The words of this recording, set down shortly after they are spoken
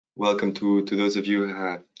Welcome to those of you who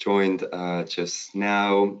have joined just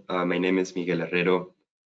now. My name is Miguel Herrero,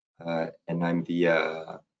 and I'm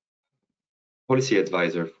the policy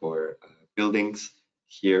advisor for buildings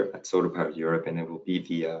here at SolarPower Europe, and I will be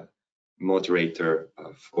the moderator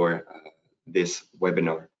for this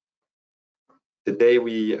webinar. Today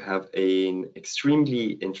we have an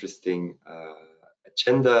extremely interesting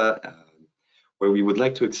agenda where we would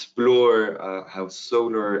like to explore how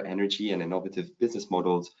solar energy and innovative business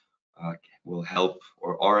models will help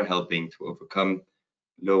or are helping to overcome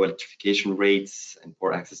low electrification rates and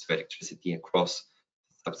poor access to electricity across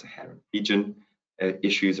the sub-Saharan region,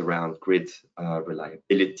 issues around grid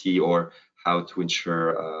reliability, or how to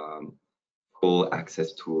ensure full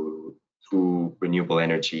access to renewable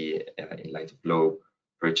energy in light of low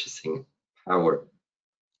purchasing power.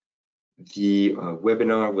 The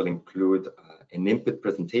webinar will include an input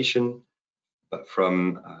presentation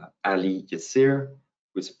from Ali Yassir,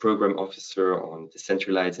 who is a program officer on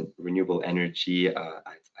decentralized and renewable energy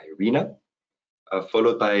at IRENA,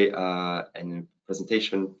 followed by a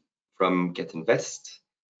presentation from Get Invest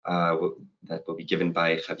that will be given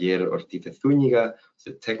by Javier Ortiz Zúñiga,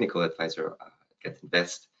 the technical advisor at Get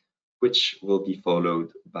Invest, which will be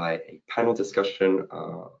followed by a panel discussion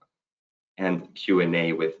and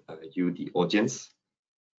Q&A with you, the audience,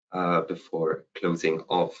 before closing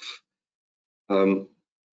off.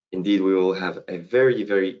 Indeed, we will have a very,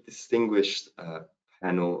 very distinguished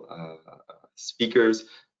panel speakers,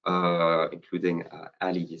 including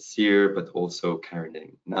Ali Yassir, but also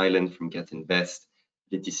Karen Nyland from Get Invest,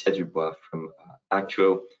 Laetitia Dubois from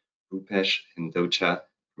Actio, Rupesh Hindocha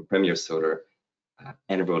from Premier Solar,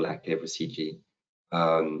 and Rolak Levrosigi,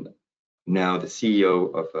 now the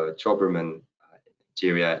CEO of Jobberman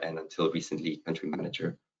Nigeria, and until recently country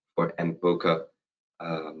manager for Mboka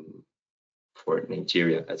for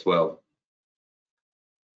Nigeria as well.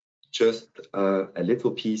 Just a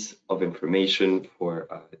little piece of information for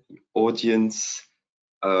the audience.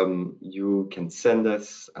 You can send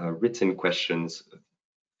us written questions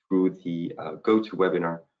through the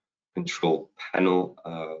GoToWebinar control panel,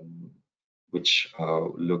 which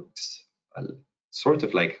looks sort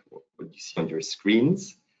of like what you see on your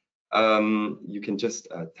screens. You can just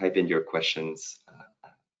type in your questions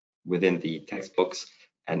within the text box,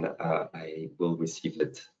 and I will receive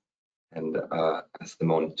it and pass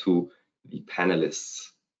them on to the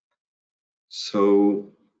panelists.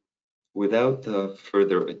 So without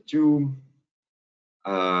further ado,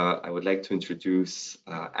 I would like to introduce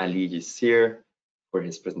Ali Yassir for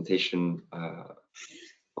his presentation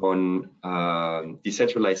on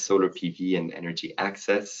decentralized solar PV and energy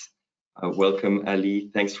access. Welcome,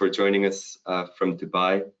 Ali. Thanks for joining us from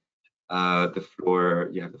Dubai. You have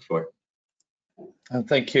the floor.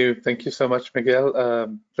 Thank you so much,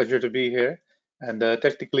 Miguel. Pleasure to be here. And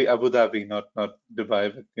technically Abu Dhabi, not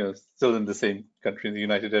Dubai, but still in the same country, in the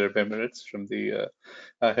United Arab Emirates, from the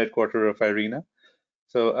headquarters of IRENA.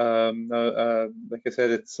 So, like I said,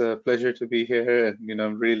 it's a pleasure to be here, and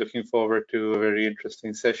I'm really looking forward to a very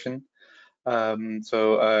interesting session. As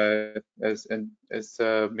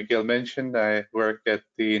Miguel mentioned, I work at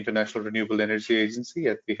the International Renewable Energy Agency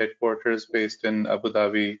at the headquarters based in Abu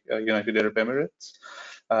Dhabi, United Arab Emirates.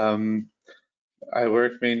 I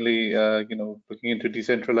work mainly, looking into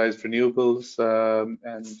decentralized renewables,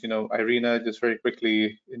 and IRENA, just very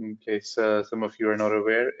quickly, in case some of you are not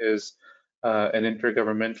aware, is an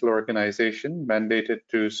intergovernmental organization mandated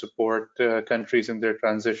to support countries in their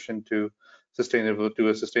transition to a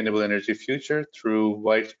sustainable energy future through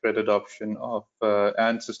widespread adoption of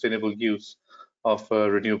and sustainable use of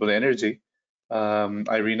renewable energy.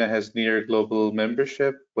 IRENA has near global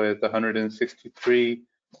membership with 163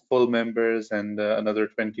 full members and another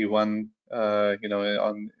 21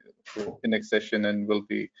 in accession, and will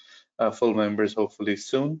be full members hopefully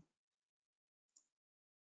soon.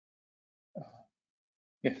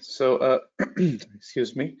 So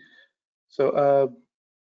excuse me. So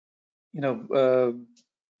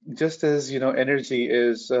just as energy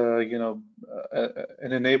is an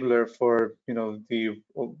enabler for the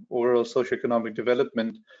overall socioeconomic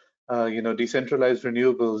development, decentralized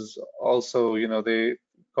renewables also they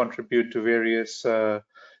contribute to various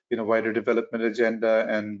wider development agenda,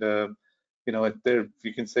 and there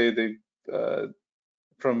you can say they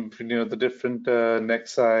from the different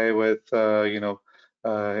nexi with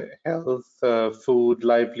health, food,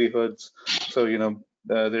 livelihoods. So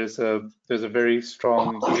there's a very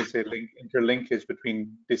strong, you can say, interlinkage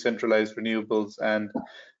between decentralized renewables and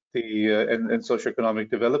the and socioeconomic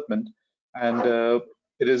development, and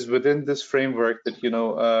it is within this framework that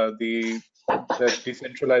that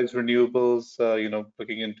decentralized renewables,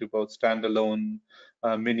 looking into both standalone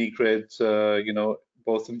mini grids,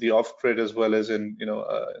 both in the off-grid as well as in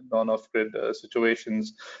non-off-grid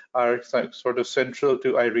situations, are sort of central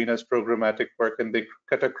to IRENA's programmatic work, and they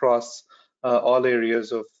cut across all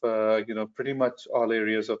areas of pretty much all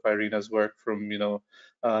areas of IRENA's work, from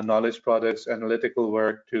knowledge products, analytical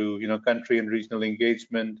work, to country and regional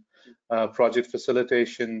engagement, project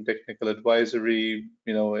facilitation, technical advisory,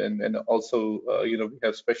 and also we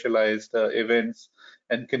have specialized events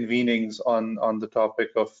and convenings on the topic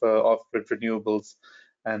of off-grid renewables.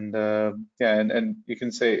 And and you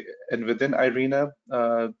can say, and within IRENA,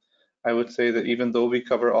 I would say that even though we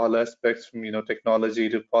cover all aspects from technology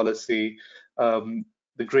to policy,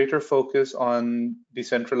 the greater focus on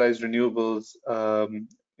decentralized renewables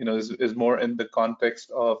is more in the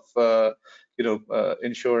context of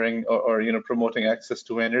ensuring or promoting access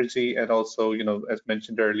to energy, and also as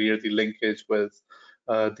mentioned earlier, the linkage with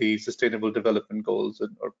the Sustainable Development Goals,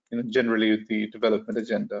 or generally the development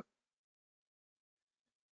agenda.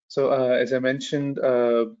 So as I mentioned,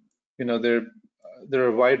 there are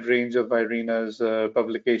a wide range of IRENA's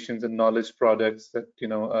publications and knowledge products that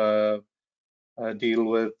deal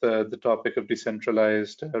with the topic of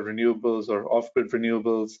decentralized renewables or off-grid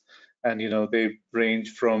renewables, and they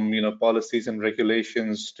range from policies and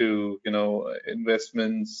regulations to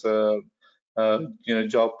investments,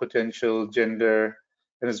 job potential, gender,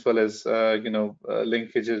 and as well as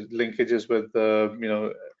linkages with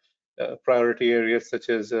priority areas such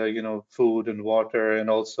as food and water, and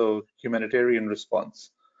also humanitarian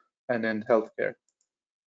response, and then healthcare.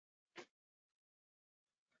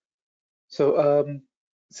 So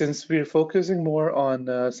since we're focusing more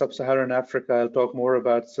on sub-Saharan Africa, I'll talk more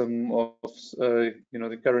about some of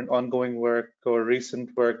the current ongoing work or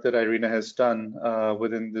recent work that IRENA has done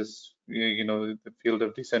within this the field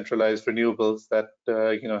of decentralized renewables that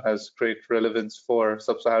has great relevance for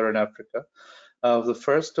sub-Saharan Africa. The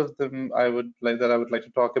first of them I would like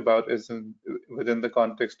to talk about is within the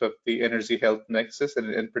context of the energy health nexus,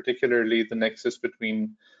 and particularly the nexus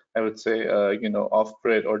between, I would say,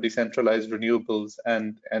 off-grid or decentralized renewables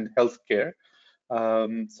and healthcare.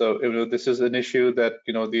 So this is an issue that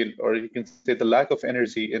or you can say the lack of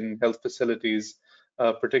energy in health facilities,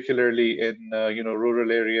 particularly in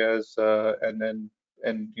rural areas, and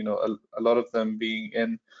a lot of them being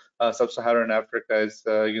in sub-Saharan Africa, has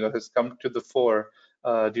come to the fore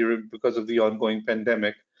because of the ongoing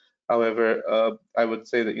pandemic. However, I would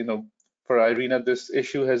say that for IRENA, this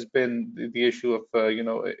issue has been the issue of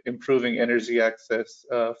improving energy access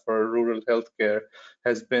for rural healthcare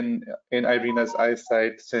has been in IRENA's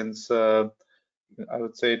eyesight since I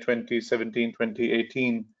would say 2017,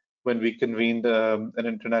 2018, when we convened an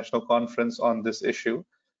international conference on this issue.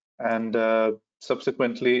 And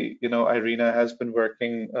subsequently, IRENA has been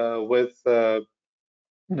working with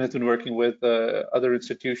other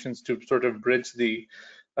institutions to sort of bridge the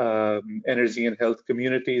energy and health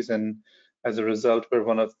communities, and as a result, we're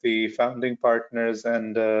one of the founding partners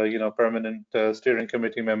and permanent steering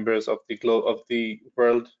committee members of the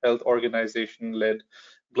World Health Organization-led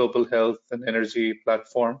Global Health and Energy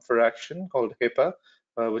Platform for Action, called HEPA,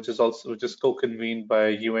 which is co-convened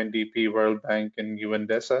by UNDP, World Bank, and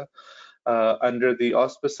UNDESA. Under the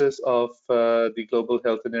auspices of the Global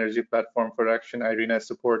Health and Energy Platform for Action, IRENA is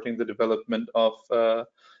supporting the development of a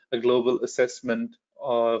global assessment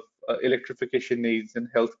of electrification needs in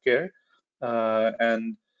healthcare,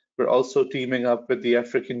 and we're also teaming up with the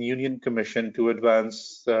African Union Commission to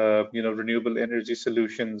advance renewable energy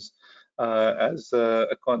solutions as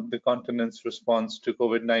the continent's response to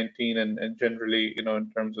COVID-19 and generally in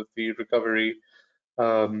terms of the recovery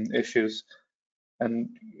issues. And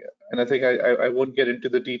I think I won't get into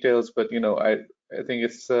the details, but I think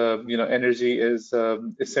it's energy is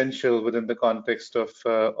essential within the context of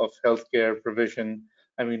healthcare provision.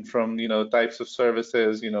 I mean, from types of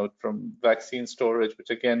services, from vaccine storage,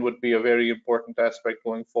 which again would be a very important aspect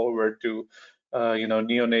going forward, to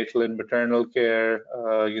neonatal and maternal care,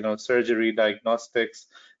 surgery, diagnostics,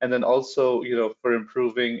 and then also for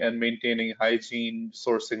improving and maintaining hygiene,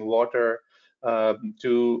 sourcing water,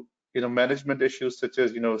 to management issues such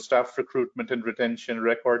as staff recruitment and retention,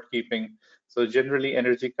 record keeping. So generally,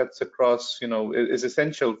 energy cuts across is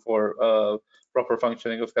essential for proper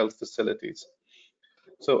functioning of health facilities.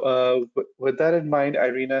 So with that in mind,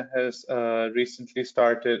 IRENA has recently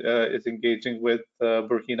started is engaging with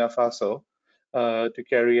Burkina Faso to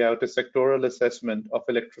carry out a sectoral assessment of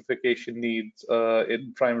electrification needs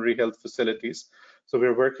in primary health facilities. So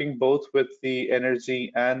we're working both with the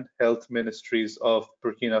energy and health ministries of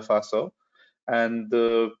Burkina Faso. And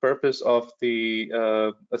the purpose of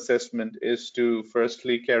the assessment is to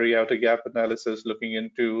firstly carry out a gap analysis looking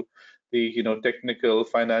into the technical,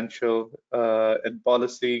 financial, and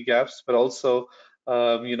policy gaps, but also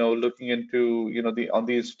looking into on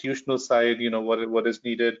the institutional side, what is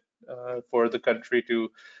needed for the country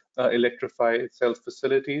to electrify its health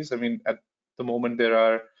facilities. I mean, at the moment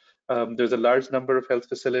there's a large number of health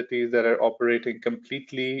facilities that are operating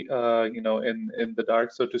completely, in the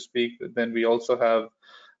dark, so to speak. Then we also have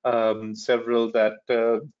several that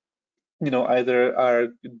either are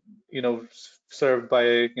served by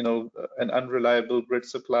an unreliable grid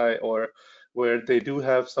supply, or where they do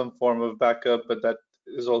have some form of backup, but that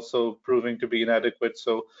is also proving to be inadequate.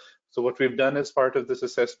 So what we've done as part of this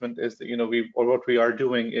assessment is that what we are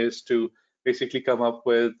doing is to basically come up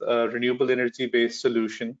with a renewable energy based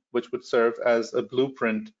solution which would serve as a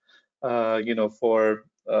blueprint for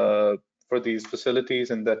these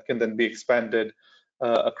facilities, and that can then be expanded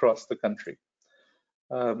across the country.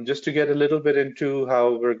 Just to get a little bit into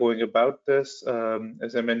how we're going about this,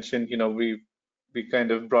 as I mentioned, we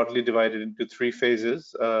kind of broadly divided into 3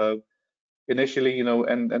 phases. Initially,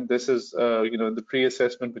 and this is, the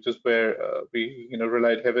pre-assessment, which is where we,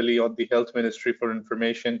 relied heavily on the health ministry for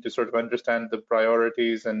information to sort of understand the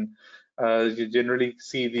priorities and you generally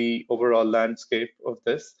see the overall landscape of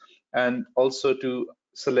this, and also to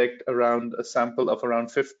select around a sample of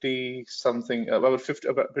around 50 something,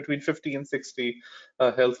 between 50 and 60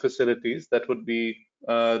 health facilities. That would be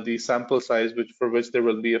the sample size for which there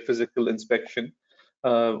will be a physical inspection,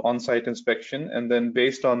 on-site inspection, and then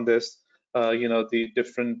based on this, the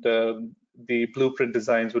blueprint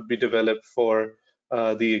designs would be developed for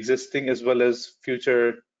the existing as well as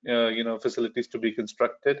future facilities to be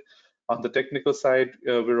constructed. On the technical side,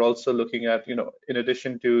 we're also looking at, in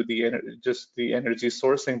addition to just the energy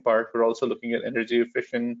sourcing part, we're also looking at energy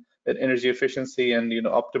efficiency and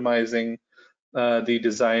optimizing the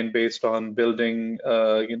design based on building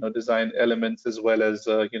design elements, as well as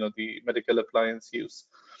the medical appliance use.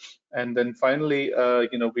 And then finally,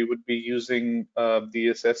 we would be using the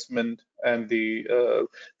assessment and the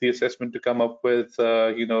assessment to come up with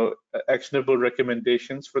actionable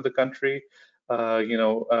recommendations for the country,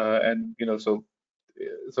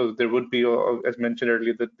 so there would be, as mentioned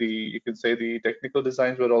earlier, that you can say the technical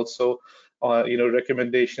designs, but also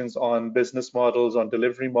recommendations on business models, on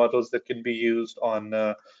delivery models that can be used, on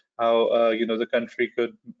how the country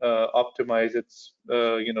could optimize its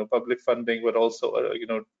public funding, but also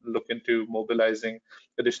look into mobilizing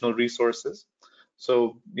additional resources.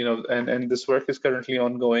 So and this work is currently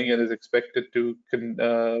ongoing and is expected to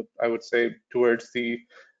I would say towards the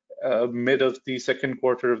mid of the second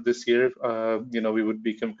quarter of this year. We would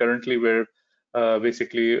be currently we're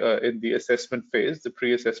basically in the assessment phase. The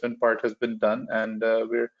pre-assessment part has been done, and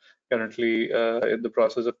we're currently in the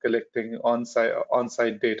process of collecting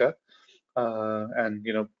on-site data, and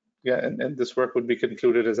this work would be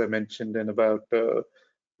concluded, as I mentioned, in about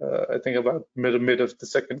I think about mid of the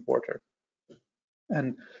second quarter.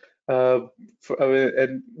 And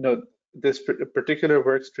this particular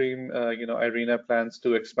work stream, IRENA plans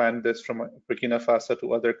to expand this from Burkina Faso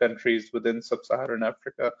to other countries within sub-Saharan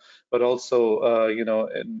Africa, but also,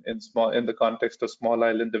 in the context of small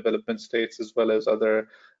island development states, as well as other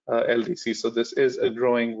LDCs. So this is a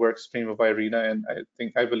growing work stream of IRENA, and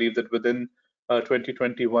I believe that within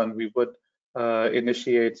 2021 we would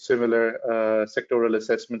initiate similar sectoral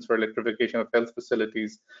assessments for electrification of health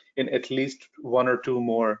facilities in at least 1 or 2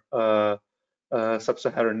 more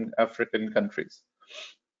sub-Saharan African countries.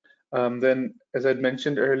 Then, as I'd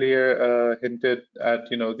mentioned earlier, hinted at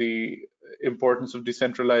the importance of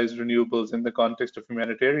decentralized renewables in the context of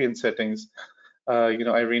humanitarian settings.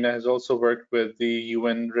 IRENA has also worked with the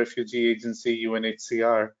UN Refugee Agency,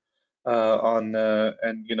 UNHCR, on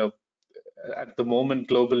and at the moment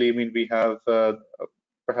globally, I mean, we have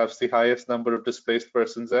perhaps the highest number of displaced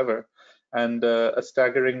persons ever, and a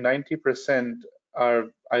staggering 90% are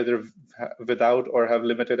either without or have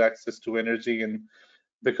limited access to energy. And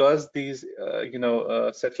because these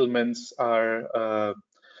settlements are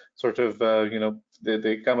sort of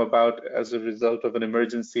they come about as a result of an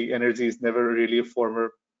emergency, energy is never really a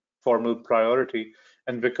formal priority.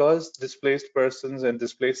 And because displaced persons and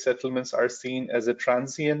displaced settlements are seen as a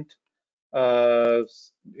transient, they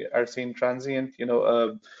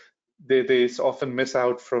often miss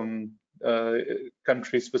out from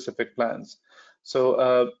country-specific plans.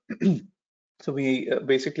 So, we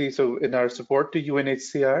basically, in our support to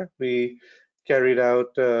UNHCR, we carried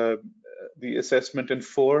out the assessment in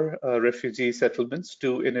 4 refugee settlements,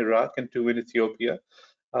 2 in Iraq and 2 in Ethiopia.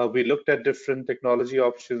 We looked at different technology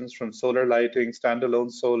options, from solar lighting,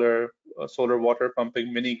 standalone solar, solar water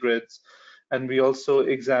pumping, mini grids, and we also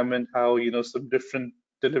examined how some different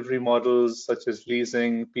delivery models such as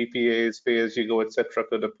leasing, PPAs, pay-as-you-go, etc.,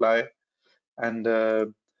 could apply. And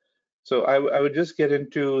so I would just get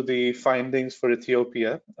into the findings for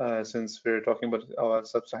Ethiopia, since we're talking about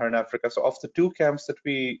sub-Saharan Africa. So of the 2 camps that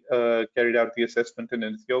we carried out the assessment in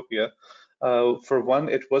Ethiopia, for one,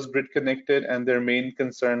 it was grid connected, and their main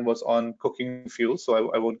concern was on cooking fuel.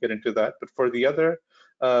 So I won't get into that. But for the other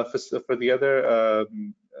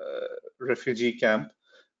refugee camp,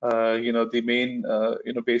 the main,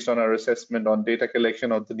 based on our assessment on data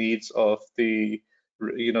collection on the needs of the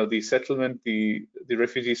the settlement, the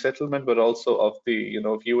refugee settlement, but also of the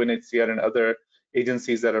of UNHCR and other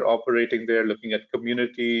agencies that are operating there, looking at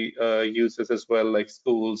community uses as well, like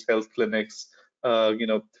schools, health clinics.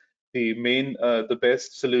 The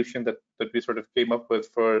best solution that we sort of came up with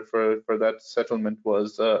for that settlement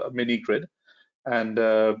was a mini grid. And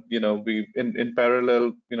we in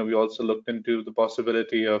parallel, we also looked into the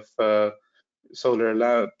possibility of solar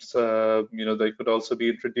lamps. They could also be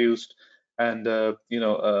introduced. And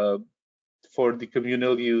for the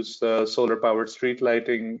communal use, solar powered street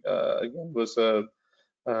lighting again was a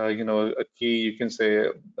key, you can say,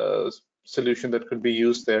 solution that could be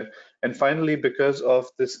used there. And finally, because of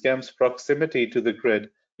this camp's proximity to the grid,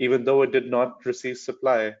 even though it did not receive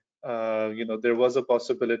supply, there was a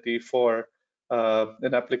possibility for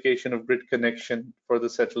an application of grid connection for the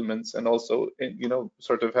settlements, and also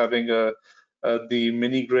sort of having the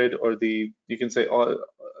mini grid, or you can say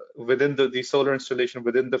within the solar installation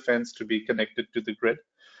within the fence to be connected to the grid.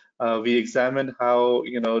 We examined how,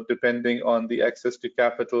 depending on the access to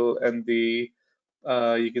capital and the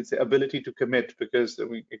you can say ability to commit, because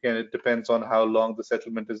again, it depends on how long the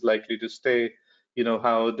settlement is likely to stay,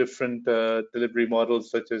 how different delivery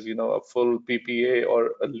models, such as a full PPA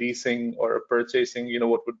or a leasing or a purchasing,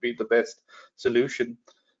 what would be the best solution.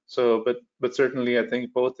 So, but certainly, I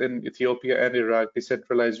think both in Ethiopia and Iraq,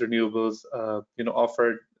 decentralized renewables,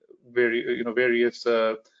 offered various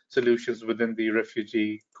solutions within the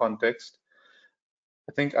refugee context.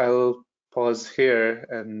 I think I'll pause here,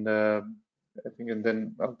 and and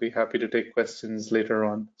then I'll be happy to take questions later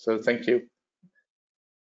on. So thank you.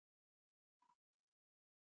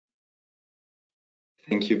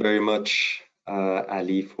 Thank you very much,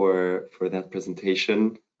 Ali, for that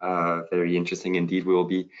presentation. Very interesting indeed. We will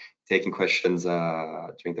be taking questions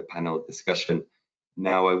during the panel discussion.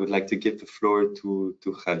 Now, I would like to give the floor to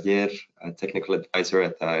Javier, a technical advisor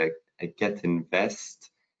at Get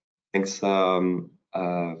Invest. Thanks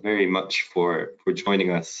very much for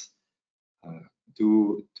joining us.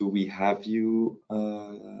 Do we have you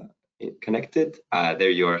connected? There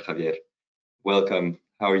you are, Javier. Welcome.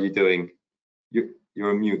 How are you doing?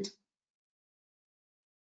 You're on mute.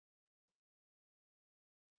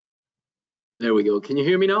 There we go. Can you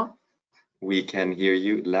hear me now? We can hear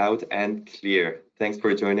you loud and clear. Thanks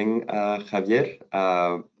for joining, Javier.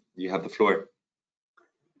 You have the floor.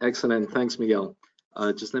 Excellent. Thanks, Miguel.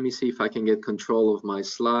 Just let me see if I can get control of my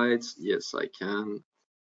slides. Yes, I can.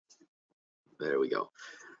 There we go.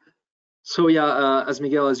 So yeah, as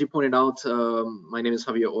Miguel, as you pointed out, my name is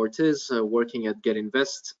Javier Ortiz, working at Get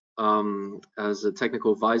Invest as a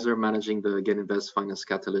technical advisor managing the Get Invest Finance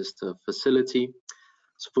Catalyst facility.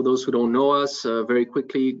 So for those who don't know us, very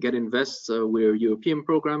quickly, Get Invest, we're a European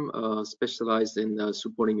program specialized in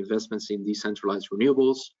supporting investments in decentralized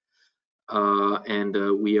renewables.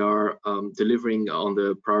 And we are delivering on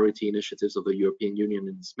the priority initiatives of the European Union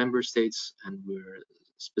and its member states, and we're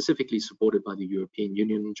specifically supported by the European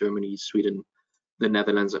Union, Germany, Sweden, the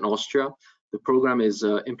Netherlands, and Austria. The program is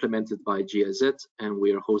implemented by GIZ, and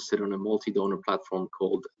we are hosted on a multi-donor platform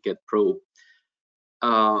called GetPro.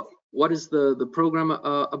 What is the program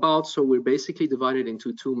about? So we're basically divided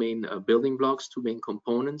into 2 main building blocks, 2 main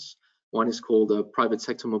components. One is called private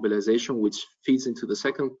sector mobilization, which feeds into the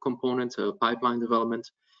second component, pipeline development.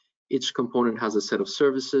 Each component has a set of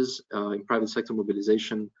services. In private sector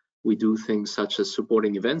mobilization, we do things such as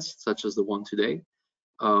supporting events, such as the one today.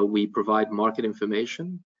 We provide market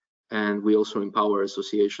information, and we also empower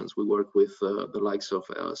associations. We work with the likes of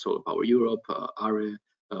SolarPower Europe, ARE,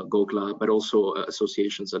 GOGLA, but also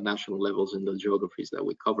associations at national levels in the geographies that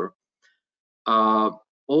we cover.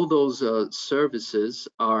 All those services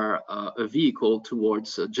are a vehicle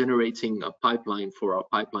towards generating a pipeline for our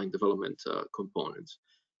pipeline development component.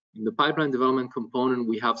 In the pipeline development component,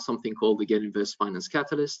 we have something called the Get Invest Finance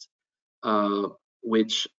Catalyst,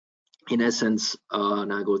 which in essence,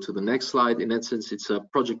 and I go to the next slide, in essence, it's a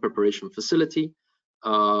project preparation facility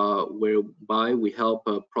whereby we help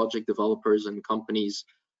project developers and companies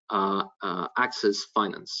access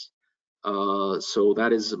finance. So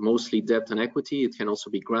that is mostly debt and equity. It can also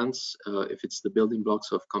be grants if it's the building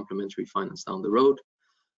blocks of complementary finance down the road.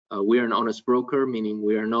 We are an honest broker, meaning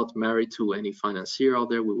we are not married to any financier out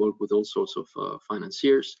there. We work with all sorts of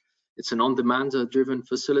financiers. It's an on-demand driven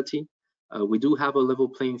facility. We do have a level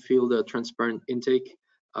playing field, transparent intake.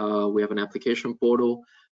 We have an application portal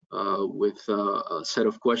with a set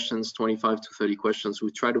of questions, 25 to 30 questions.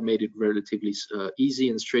 We try to make it relatively easy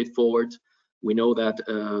and straightforward. We know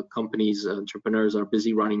that companies, entrepreneurs are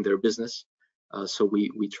busy running their business, so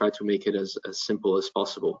we try to make it as simple as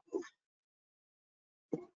possible.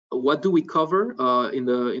 What do we cover in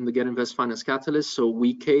the Get Invest Finance Catalyst? So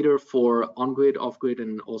we cater for on-grid, off-grid,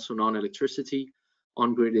 and also non-electricity.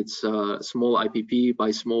 On-grid, it's small IPP.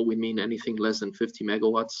 By small, we mean anything less than 50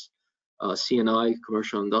 megawatts. CNI,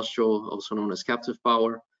 commercial industrial, also known as captive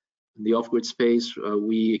power. In the off-grid space,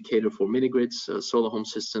 we cater for mini-grids, solar home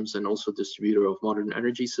systems, and also distributor of modern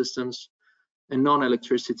energy systems. And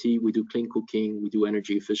non-electricity, we do clean cooking, we do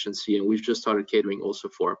energy efficiency, and we've just started catering also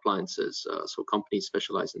for appliances, so companies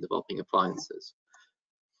specialize in developing appliances.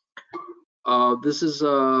 This is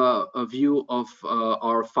a view of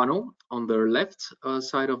our funnel on the left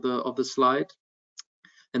side of the slide.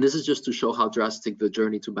 And this is just to show how drastic the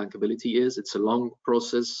journey to bankability is. It's a long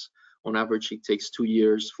process. On average, it takes 2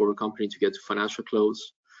 years for a company to get to financial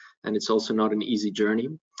close, and it's also not an easy journey.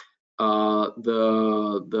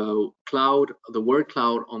 The word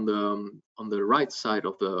cloud on the right side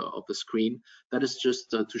of the screen, that is just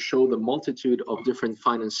to show the multitude of different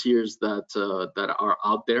financiers that are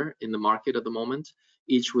out there in the market at the moment,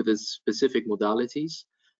 each with its specific modalities.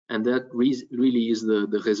 And that really is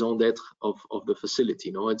the raison d'être of the facility.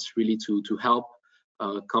 You know, it's really to help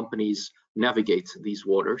companies navigate these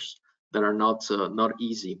waters that are not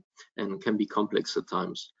easy and can be complex at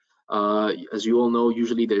times. As you all know,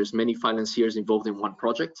 usually there's many financiers involved in one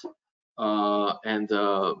project, and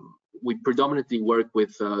we predominantly work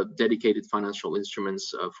with dedicated financial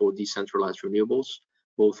instruments for decentralized renewables,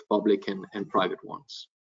 both public and private ones.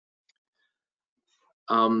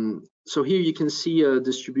 So here you can see a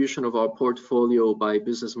distribution of our portfolio by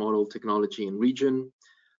business model, technology, and region.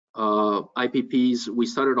 IPPs, we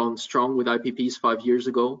started on strong with IPPs 5 years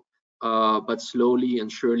ago. But slowly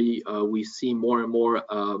and surely, we see more and more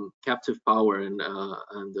captive power and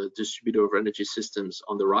the distributor of energy systems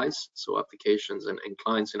on the rise. So applications and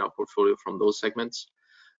clients in our portfolio from those segments.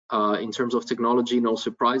 In terms of technology, no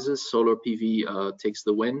surprises. Solar PV takes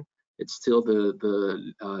the win. It's still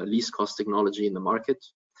the least cost technology in the market.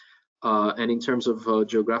 And in terms of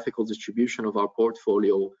geographical distribution of our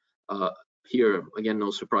portfolio, here again, no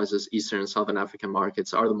surprises. Eastern and Southern African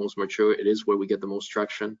markets are the most mature. It is where we get the most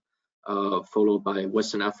traction. Followed by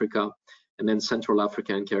Western Africa, and then Central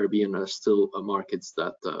Africa and Caribbean are still markets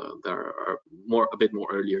that are a bit more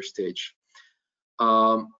earlier stage.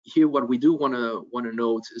 Here, what we do want to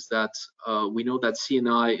note is that we know that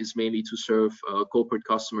CNI is mainly to serve corporate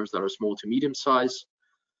customers that are small to medium size.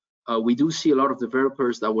 We do see a lot of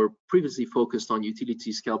developers that were previously focused on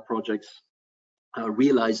utility scale projects,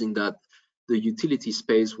 realizing that the utility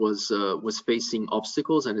space was facing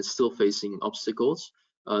obstacles, and it's still facing obstacles.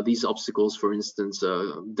 These obstacles, for instance,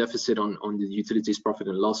 deficit on the utilities profit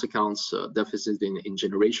and loss accounts, deficit in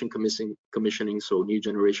generation commissioning, so new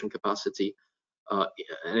generation capacity,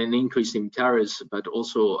 and an increase in tariffs, but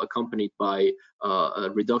also accompanied by a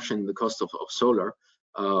reduction in the cost of solar.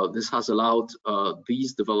 This has allowed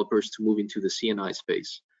these developers to move into the CNI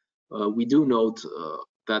space. We do note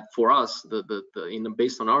that for us,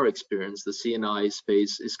 based on our experience, the CNI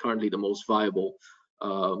space is currently the most viable,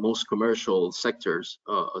 most commercial sector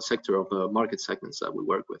of the market segments that we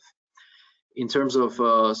work with. In terms of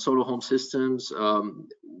solar home systems,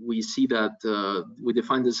 we see that we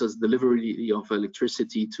define this as delivery of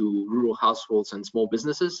electricity to rural households and small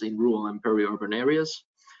businesses in rural and peri-urban areas.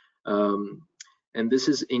 And this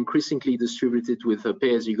is increasingly distributed with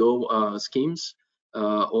pay-as-you-go schemes,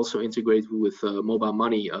 also integrated with mobile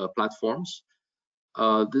money platforms.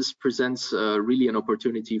 This presents really an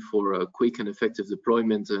opportunity for a quick and effective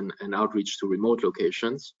deployment and outreach to remote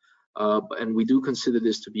locations. And we do consider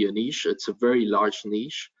this to be a niche. It's a very large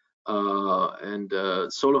niche. And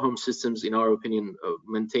solar home systems, in our opinion,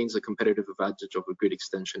 maintains a competitive advantage of a grid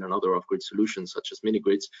extension and other off-grid solutions such as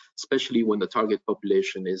mini-grids, especially when the target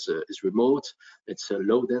population is remote, it's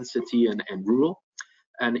low density and rural.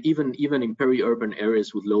 And even in peri-urban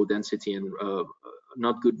areas with low density and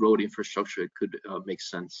not good road infrastructure, it could make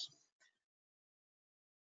sense.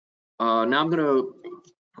 Now I'm going to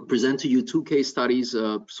present to you 2 case studies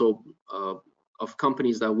of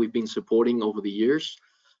companies that we've been supporting over the years.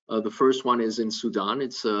 The first one is in Sudan.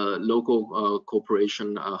 It's a local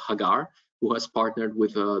corporation, Hagar, who has partnered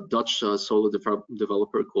with a Dutch solar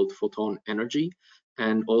developer called Photon Energy.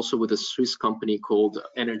 and also with a Swiss company called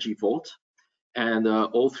Energy Vault. And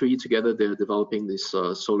all three together, they're developing this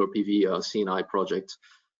solar PV CNI project,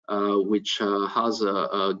 which has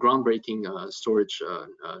a groundbreaking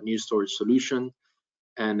new storage solution,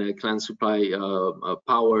 and can supply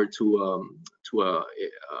power to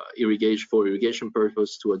irrigation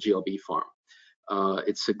purpose to a GLB farm.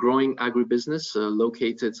 It's a growing agribusiness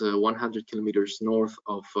located 100 kilometers north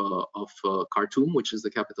of Khartoum, which is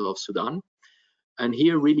the capital of Sudan. And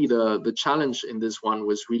here, really, the challenge in this one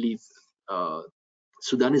was really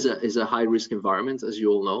Sudan is a high-risk environment, as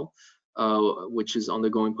you all know, which is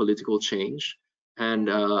undergoing political change, and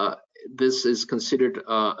this is considered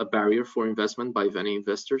a barrier for investment by many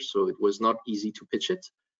investors. So it was not easy to pitch it.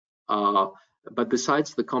 But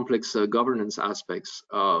besides the complex governance aspects,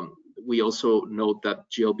 we also note that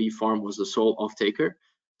GLB Farm was the sole off-taker,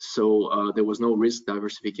 so there was no risk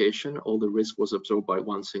diversification. All the risk was absorbed by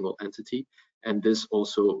one single entity, and this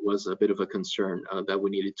also was a bit of a concern that we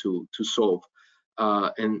needed to solve.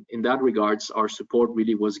 And in that regards, our support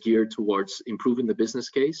really was geared towards improving the business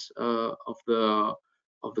case of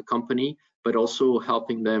the company, but also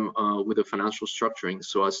helping them with the financial structuring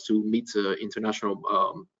so as to meet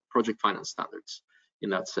international project finance standards in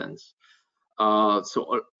that sense.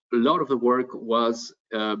 So a lot of the work was,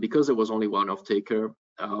 because there was only one off-taker,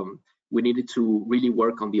 we needed to really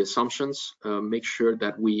work on the assumptions, make sure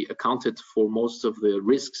that we accounted for most of the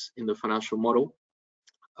risks in the financial model.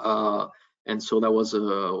 And so that was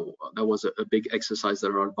a big exercise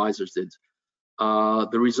that our advisors did.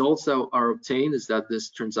 The results that are obtained is that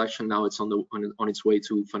this transaction now it's on its way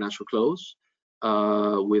to financial close,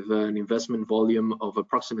 with an investment volume of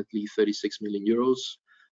approximately 36 million euros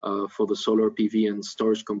for the solar PV and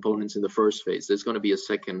storage components in the first phase. There's going to be a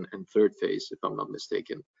second and third phase, if I'm not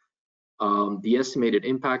mistaken. The estimated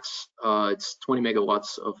impacts, it's 20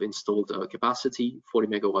 megawatts of installed capacity, 40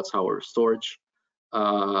 megawatts hour storage.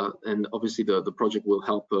 And obviously the project will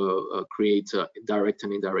help create direct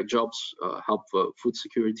and indirect jobs, help food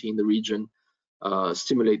security in the region,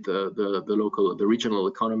 stimulate the regional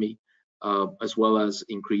economy, as well as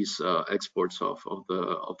increase exports of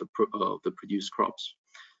the produced crops.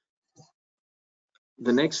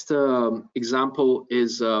 The next example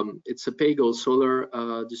is it's a pay-go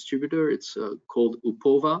solar distributor. It's called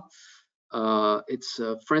Upova. It's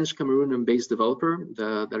a French Cameroonian-based developer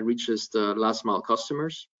that reaches the last mile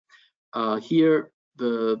customers. Here,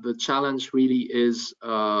 the challenge really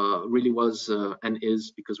was and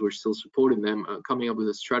is, because we're still supporting them, coming up with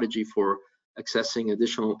a strategy for accessing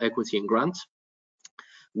additional equity and grant,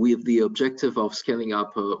 with the objective of scaling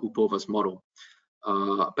up Upova's model,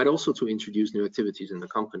 but also to introduce new activities in the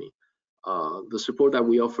company. The support that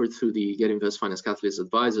we offered through the Get Invest Finance Catalyst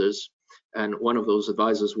advisors, and one of those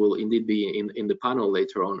advisors will indeed be in the panel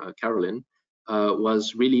later on, Caroline,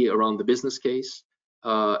 was really around the business case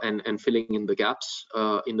and filling in the gaps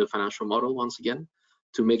in the financial model once again,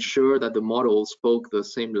 to make sure that the model spoke the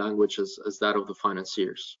same language as that of the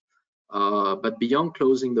financiers. But beyond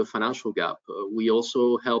closing the financial gap, we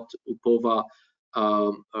also helped Upova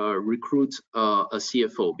recruit a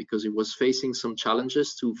CFO, because it was facing some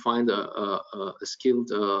challenges to find a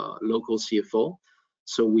skilled local CFO.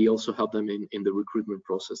 So we also helped them in the recruitment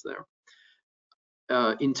process there.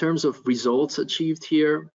 In terms of results achieved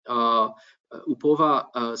here,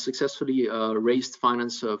 Upova successfully raised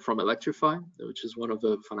finance from Electrify, which is one of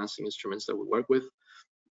the financing instruments that we work with.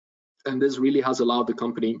 And this really has allowed the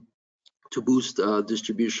company to boost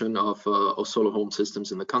distribution of solar home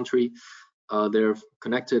systems in the country. They're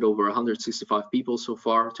connected over 165 people so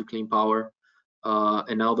far to clean power,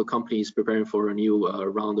 and now the company is preparing for a new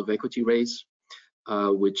round of equity raise,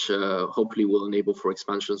 which hopefully will enable for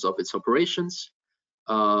expansions of its operations.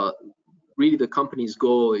 Really, the company's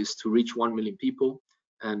goal is to reach 1 million people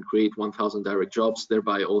and create 1,000 direct jobs,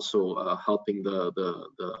 thereby also helping the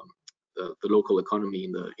local economy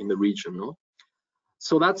in the region. No?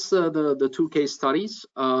 So that's the two case studies.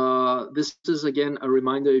 This is again a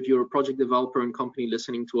reminder, if you're a project developer and company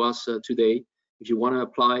listening to us today, if you want to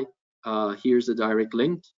apply, here's the direct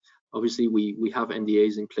link. Obviously, we have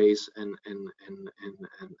NDAs in place and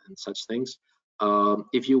such things.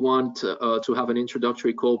 If you want to have an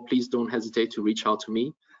introductory call, please don't hesitate to reach out to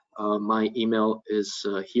me. My email is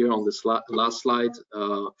here on this last slide,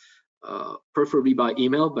 preferably by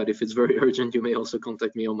email, but if it's very urgent, you may also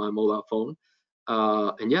contact me on my mobile phone.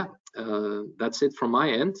 And yeah, that's it from my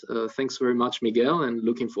end. Thanks very much, Miguel, and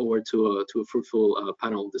looking forward to a fruitful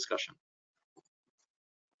panel discussion.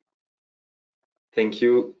 Thank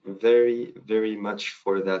you very, very much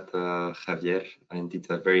for that, Javier. Indeed,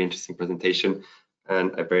 a very interesting presentation.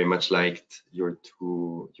 and I very much liked your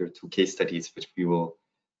two case studies, which we will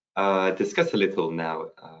discuss a little now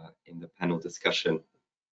in the panel discussion.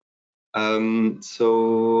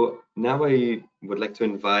 So now I would like to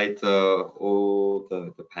invite all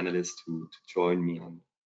the panelists to join me on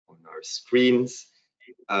our screens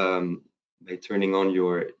by turning on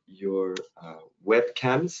your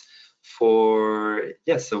webcams for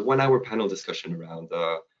a 1 hour panel discussion around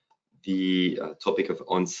the topic of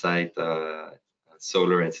on-site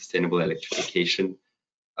solar and sustainable electrification.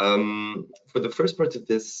 For the first part of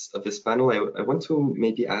this panel, I want to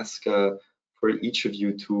maybe ask for each of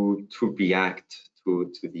you to react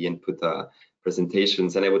to the input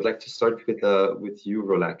presentations, and I would like to start with you,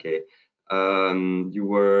 Rolake. You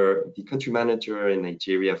were the country manager in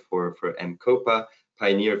Nigeria for M-KOPA,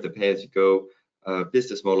 pioneer of the pay-as-you-go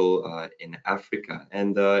business model in Africa,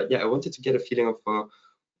 and I wanted to get a feeling of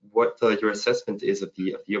what your assessment is of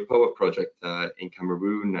the Opoa project in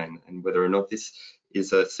Cameroon, and whether or not this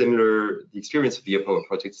is the experience of the Opoa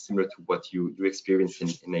project is similar to what you experienced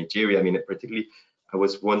in Nigeria. I mean, particularly, I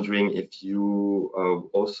was wondering if you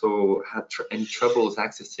also had any troubles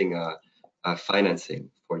accessing financing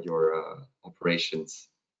for your operations.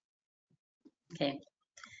 Okay.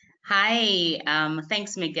 Hi,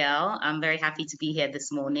 thanks, Miguel. I'm very happy to be here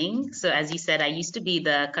this morning. So as you said, I used to be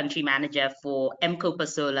the country manager for M-KOPA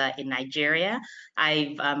Solar in Nigeria.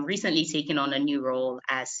 I've recently taken on a new role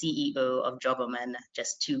as CEO of Jobberman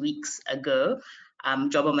just 2 weeks ago.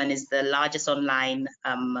 Jobberman is the largest online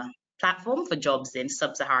platform for jobs in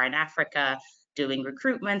sub-Saharan Africa, doing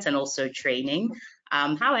recruitment and also training.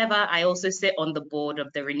 However, I also sit on the board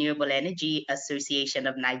of the Renewable Energy Association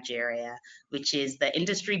of Nigeria, which is the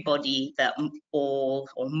industry body that all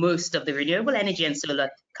or most of the renewable energy and solar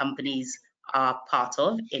companies are part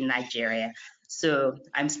of in Nigeria. So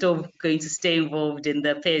I'm still going to stay involved in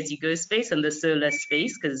the pay-as-you-go space and the solar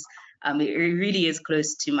space because it really is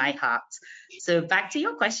close to my heart. So back to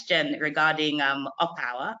your question regarding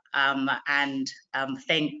Opoa, and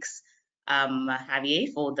thanks,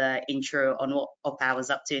 Javier, for the intro on what Opoa was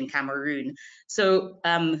up to in Cameroon. So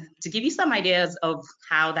to give you some ideas of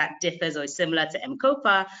how that differs or is similar to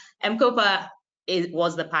M-KOPA, M-KOPA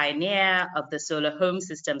was the pioneer of the solar home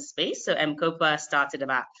system space. So M-KOPA started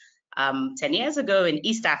about 10 years ago in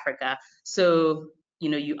East Africa. So,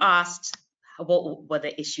 you asked what were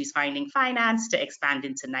the issues finding finance to expand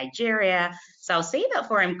into Nigeria. So I'll say that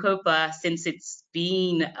for M-KOPA, since it's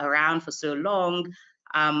been around for so long,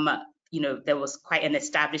 there was quite an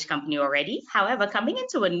established company already. However, coming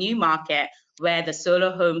into a new market where the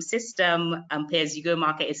solar home system pay-as-you-go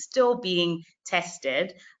market is still being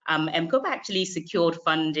tested, M-KOPA actually secured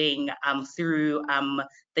funding through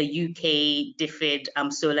the UK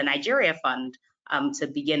DFID Solar Nigeria Fund to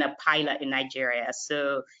begin a pilot in Nigeria.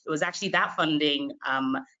 So it was actually that funding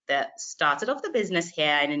that started off the business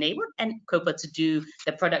here and enabled M-KOPA to do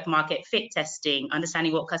the product market fit testing,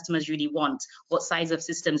 understanding what customers really want, what size of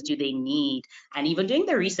systems do they need, and even doing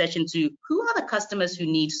the research into who are the customers who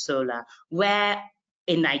need solar, where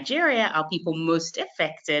in Nigeria are people most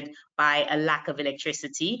affected by a lack of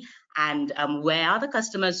electricity, and where are the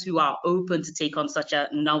customers who are open to take on such a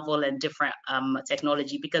novel and different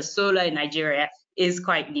technology, because solar in Nigeria is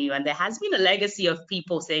quite new, and there has been a legacy of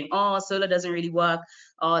people saying, oh, solar doesn't really work,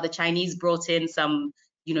 or the Chinese brought in some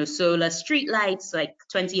solar street lights like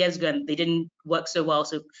 20 years ago and they didn't work so well.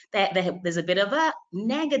 So there's a bit of a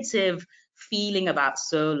negative feeling about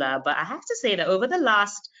solar, but I have to say that over the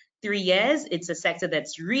last 3 years, it's a sector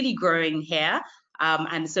that's really growing here.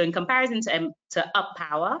 And so in comparison to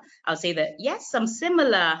Opoa, I'll say that yes, some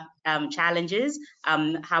similar challenges.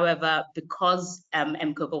 However, because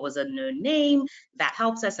M-KOPA was a known name, that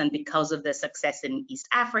helps us. And because of the success in East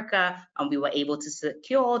Africa, we were able to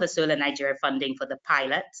secure the Solar Nigeria funding for the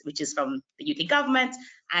pilot, which is from the UK government.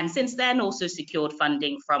 And since then, also secured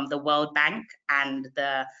funding from the World Bank and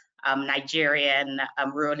the Nigerian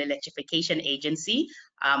Rural Electrification Agency,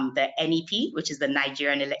 the NEP, which is the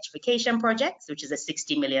Nigerian Electrification Project, which is a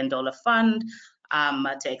 $60 million fund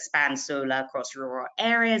to expand solar across rural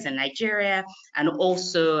areas in Nigeria. And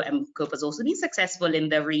also, M-KOPA has also been successful in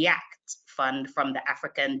the REACT fund from the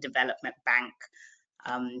African Development Bank.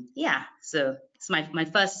 So it's my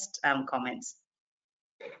first comments.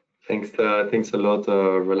 Thanks a lot,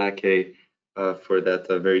 Rolake, for that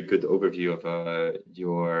very good overview of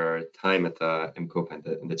your time at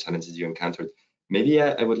M-KOPA and the challenges you encountered. Maybe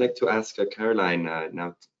I would like to ask Caroline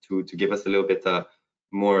now to give us a little bit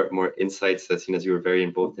more insights, seeing as you were very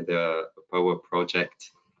involved in the Opoa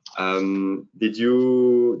project. Did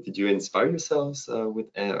you inspire yourselves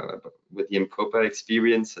with the M-KOPA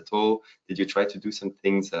experience at all? Did you try to do some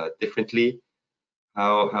things differently?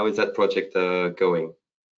 How is that project going?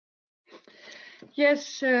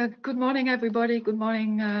 Yes, good morning, everybody. Good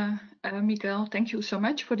morning, Miguel. Thank you so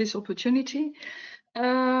much for this opportunity.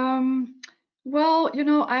 Well, you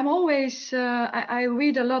know, I'm always, I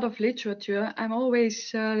read a lot of literature. I'm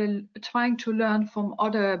always trying to learn from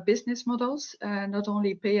other business models, not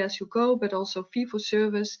only pay as you go, but also fee for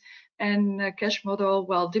service and cash model,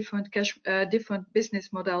 well, different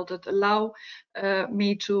business model that allow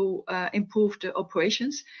me to improve the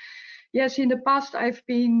operations. Yes, in the past, I've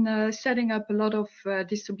been setting up a lot of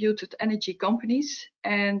distributed energy companies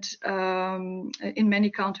and in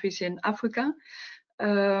many countries in Africa.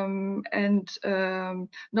 Not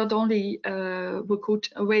only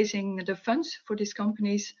raising the funds for these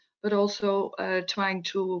companies, but also trying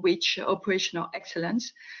to reach operational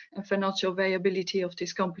excellence and financial viability of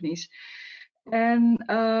these companies. And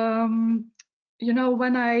you know,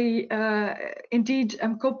 when indeed,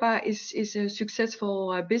 Mcopa is a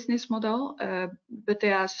successful business model, but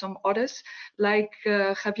there are some others. Like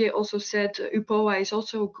Javier also said, Upoa is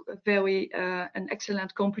also very an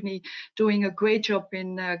excellent company doing a great job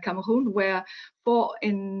in Cameroon, where 4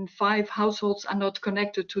 in 5 households are not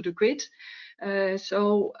connected to the grid.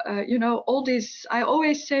 You know, all this, I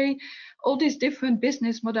always say, all these different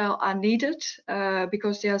business models are needed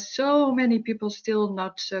because there are so many people still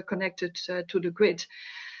not connected to the grid.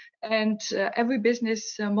 And every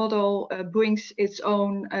business model brings its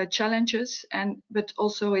own challenges, but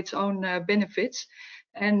also its own benefits.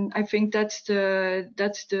 And I think that's the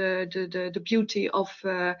beauty of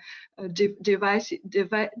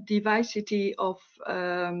diversity of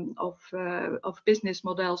business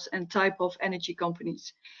models and type of energy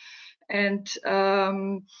companies. And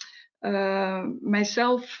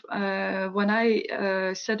myself, when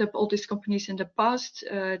I set up all these companies in the past,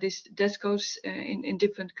 these descos in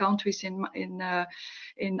different countries in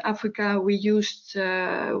Africa, we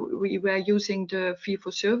were using the fee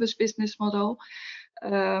for service business model.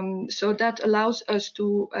 So that allows us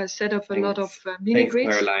to set up a lot of mini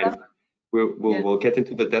grids. Thanks, Caroline. We'll get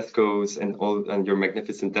into the descos and your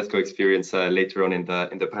magnificent desco experience later on in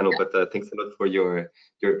the panel. Yeah. But thanks a lot for your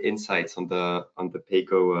insights on the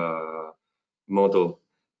PAYGO model.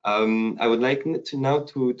 I would like to now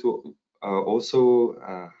also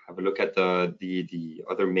have a look at the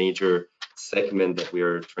other major segment that we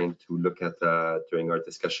are trying to look at during our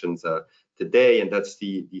discussions today, and that's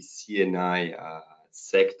the C&I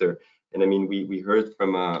sector. And I mean, we heard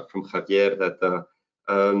from Javier that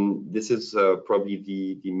this is probably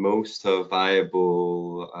the most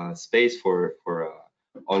viable space for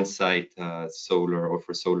on-site solar or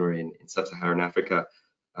for solar in sub-Saharan Africa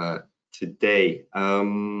today.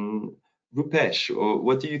 Rupesh,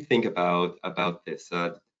 what do you think about this?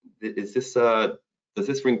 Does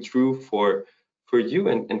this ring true for you?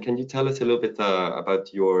 And can you tell us a little bit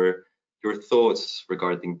about your thoughts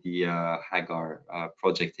regarding the Hagar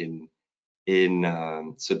project in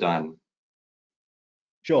Sudan?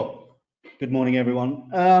 Sure. Good morning,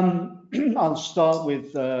 everyone. I'll start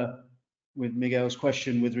with Miguel's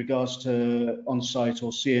question with regards to on-site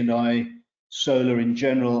or C&I solar in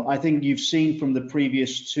general. I think you've seen from the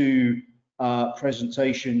previous 2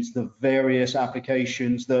 presentations the various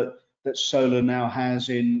applications that solar now has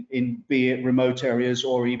in be it remote areas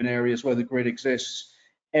or even areas where the grid exists.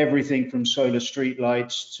 Everything from solar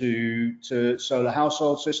streetlights to solar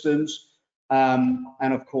household systems.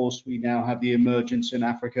 And of course, we now have the emergence in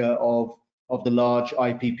Africa of the large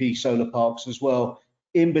IPP solar parks as well.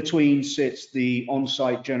 In between sits the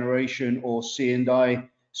on-site generation or C&I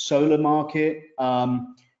solar market.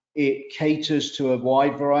 It caters to a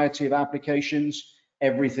wide variety of applications,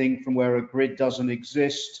 everything from where a grid doesn't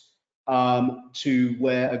exist to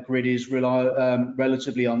where a grid is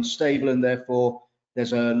relatively unstable, and therefore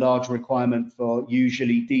there's a large requirement for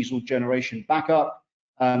usually diesel generation backup.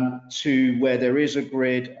 To where there is a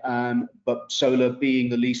grid, but solar being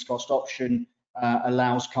the least cost option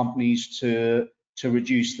allows companies to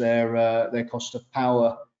reduce their cost of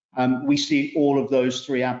power. We see all of those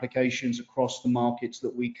 3 applications across the markets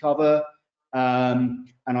that we cover. And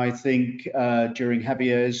I think during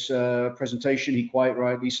Javier's presentation, he quite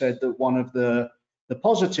rightly said that one of the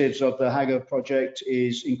positives of the Hagar project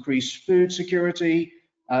is increased food security,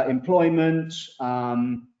 employment,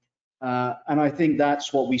 and I think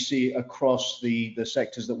that's what we see across the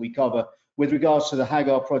sectors that we cover. With regards to the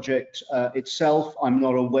Hagar project itself, I'm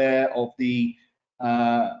not aware of the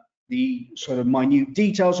sort of minute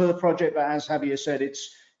details of the project, but as Javier said, it's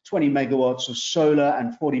 20 megawatts of solar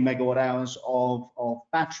and 40 megawatt hours of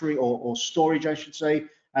battery or storage, I should say.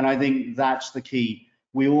 And I think that's the key.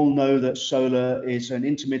 We all know that solar is an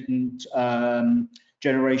intermittent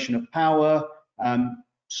generation of power.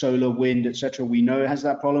 solar, wind, etc. We know it has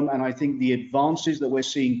that problem, and I think the advances that we're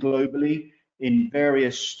seeing globally in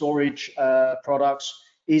various storage products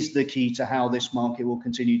is the key to how this market will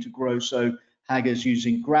continue to grow. So Hager's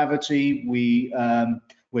using gravity,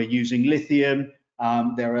 we're using lithium,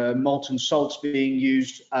 there are molten salts being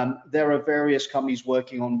used. There are various companies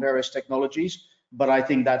working on various technologies, but I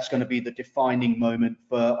think that's going to be the defining moment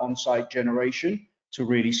for on-site generation to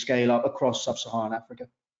really scale up across sub-Saharan Africa.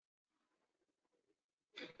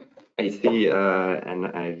 I see, and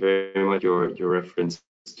I very much your reference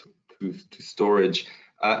to storage.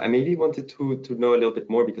 I maybe wanted to know a little bit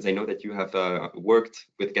more, because I know that you have worked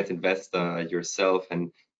with Get Invest yourself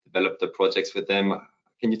and developed the projects with them.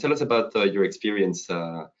 Can you tell us about your experience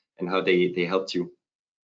and how they helped you?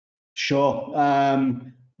 Sure.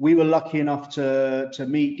 We were lucky enough to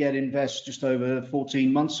meet Get Invest just over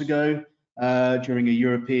 14 months ago during a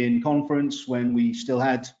European conference when we still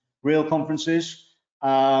had real conferences.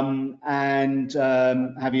 Javier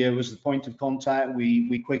was the point of contact.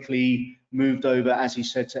 We quickly moved over, as he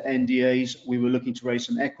said, to NDAs. We were looking to raise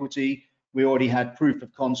some equity. We already had proof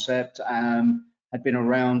of concept, had been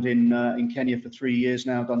around in Kenya for 3 years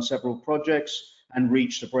now, done several projects, and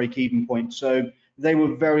reached a break-even point. So they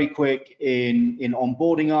were very quick in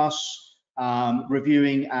onboarding us,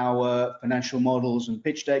 reviewing our financial models and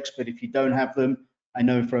pitch decks. But if you don't have them, I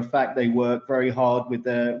know for a fact they work very hard with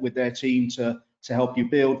their team to help you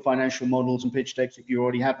build financial models and pitch decks. If you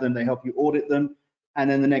already have them, they help you audit them. And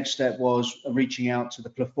then the next step was reaching out to the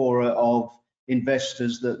plethora of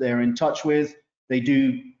investors that they're in touch with. They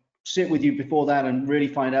do sit with you before that and really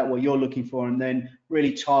find out what you're looking for, and then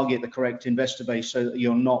really target the correct investor base so that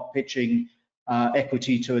you're not pitching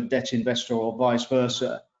equity to a debt investor or vice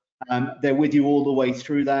versa. They're with you all the way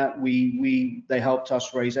through that. They helped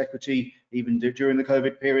us raise equity even during the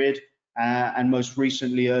COVID period. And most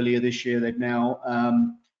recently, earlier this year, they've now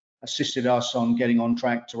assisted us on getting on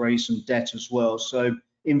track to raise some debt as well. So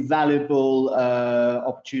invaluable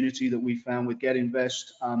opportunity that we found with Get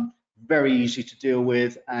Invest, very easy to deal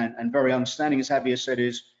with and very understanding. As Javier said,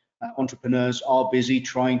 is entrepreneurs are busy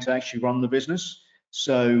trying to actually run the business.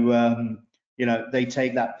 So, you know, they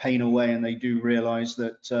take that pain away and they do realize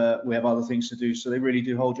that we have other things to do. So they really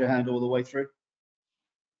do hold your hand all the way through.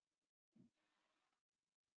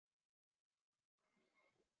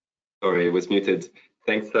 Sorry, it was muted.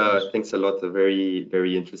 Thanks a lot. A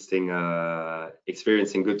very interesting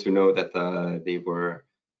experience, and good to know that they were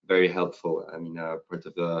very helpful. I mean, part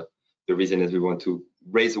of the reason is we want to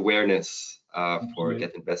raise awareness for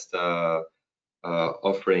Get Invest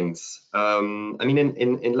offerings. I mean,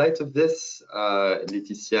 in light of this,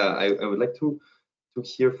 Laetitia, I would like to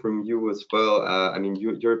hear from you as well. I mean,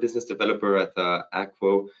 you're a business developer at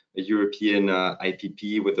Akvo, a European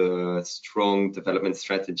IPP with a strong development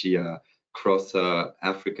strategy across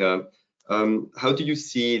Africa. How do you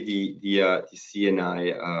see the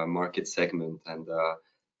C&I market segment,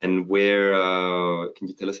 and where can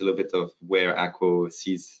you tell us a little bit of where Akvo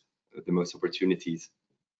sees the most opportunities?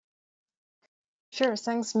 Sure,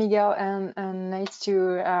 thanks, Miguel, and nice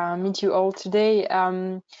to meet you all today.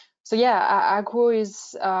 So yeah, Akvo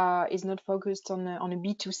is not focused on a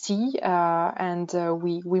B2C, and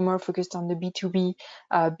we more focused on the B2B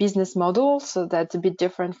business model. So that's a bit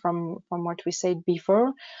different from what we said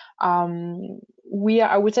before. I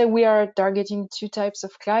would say we are targeting two types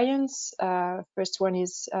of clients. First one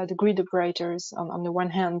is the grid operators on the one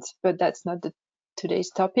hand, but that's not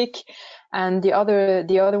today's topic, and the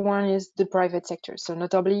other one is the private sector, so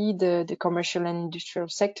notably the commercial and industrial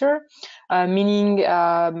sector, meaning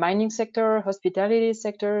mining sector, hospitality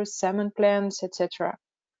sector, cement plants, etc.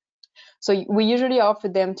 So we usually offer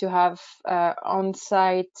them to have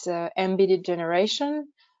on-site embedded generation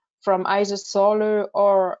from either solar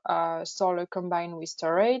or solar combined with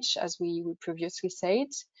storage, as we previously said.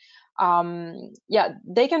 Yeah,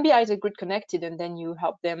 they can be either grid connected, and then you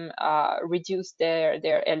help them reduce their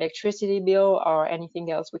electricity bill or anything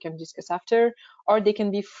else we can discuss after, or they can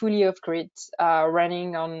be fully off grid,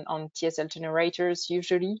 running on TSL generators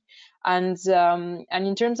usually. And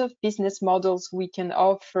in terms of business models, we can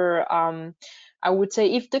offer, I would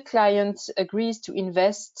say, if the client agrees to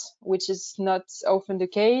invest, which is not often the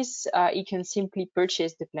case, he can simply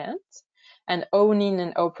purchase the plant and own it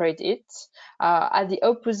and operate it. At the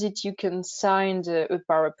opposite, you can sign a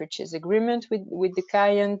power purchase agreement with the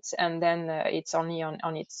client, and then it's only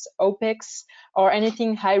on its OPEX, or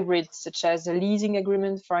anything hybrid, such as a leasing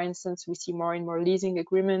agreement. For instance, we see more and more leasing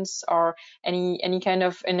agreements, or any kind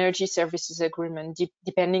of energy services agreement,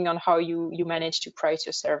 depending on how you manage to price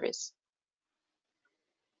your service.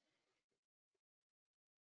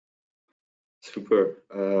 Super.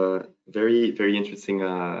 Very, very interesting,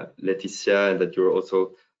 Laetitia, and that you're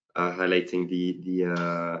also highlighting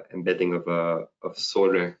the embedding of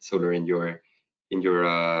solar in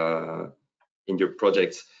your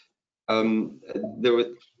projects. I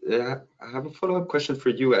have a follow-up question for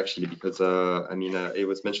you, actually, because I mean, it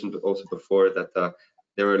was mentioned also before that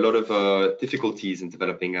there are a lot of difficulties in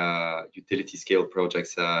developing utility scale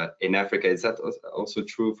projects in Africa. Is that also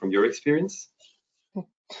true from your experience?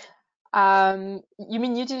 You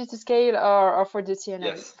mean utility scale or for the CNI?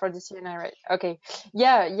 Yes. For the CNI, right? Okay.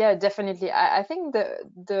 Yeah, definitely. I think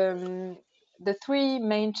the three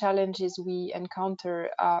main challenges we encounter,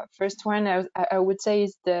 first one I would say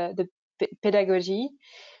is the pedagogy.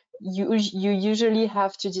 You usually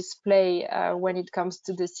have to display when it comes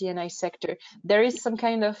to the CNI sector. There is some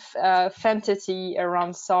kind of fantasy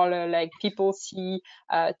around solar, like people see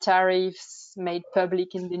tariffs made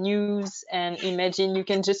public in the news and imagine you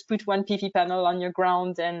can just put one PV panel on your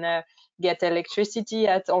ground and get electricity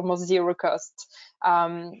at almost zero cost.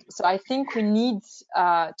 So I think we need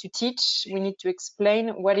to teach, we need to explain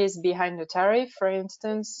what is behind the tariff, for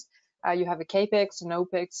instance. You have a capex, an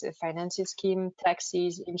opex, a financing scheme,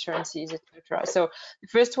 taxes, insurances, etc. So the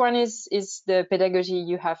first one is the pedagogy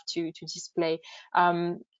you have to display,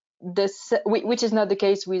 which is not the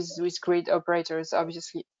case with grid operators,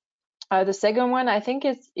 obviously. The second one, I think,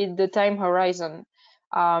 is the time horizon.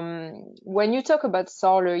 When you talk about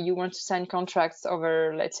solar, you want to sign contracts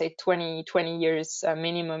over, let's say, 20 years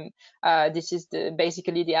minimum. This is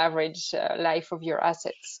basically the average life of your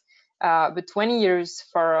assets. But 20 years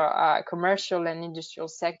for commercial and industrial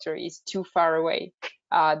sector is too far away.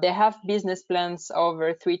 They have business plans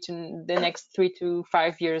over the next 3 to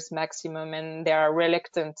 5 years maximum, and they are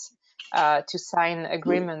reluctant to sign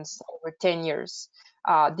agreements over 10 years.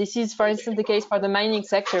 This is, for instance, the case for the mining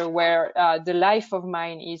sector, where the life of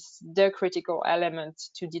mine is the critical element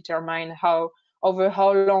to determine over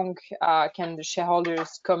how long can the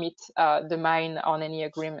shareholders commit the mine on any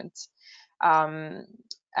agreement.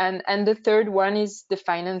 And the third one is the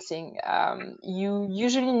financing. You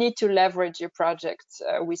usually need to leverage your project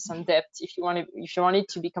with some debt if you want it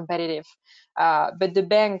to be competitive. But the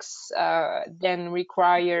banks then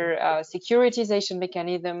require securitization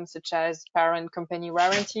mechanisms such as parent company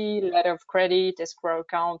warranty, letter of credit, escrow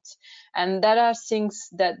account, and that are things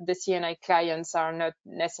that the CNI clients are not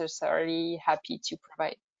necessarily happy to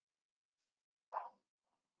provide.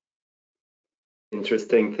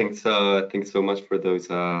 Interesting. Thanks so much for those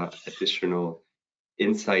additional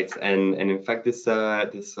insights. And in fact, your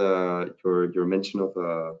mention of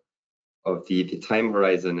the time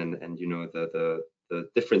horizon and you know the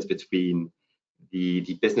difference between the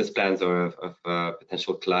business plans of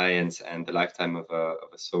potential clients and the lifetime of a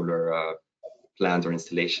solar plant or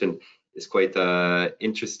installation is quite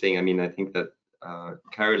interesting. I mean, I think that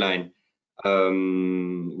Caroline,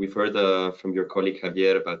 we've heard from your colleague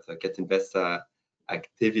Javier about Get Invest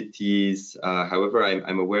activities. However,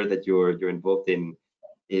 I'm aware that you're involved in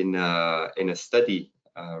a study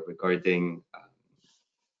regarding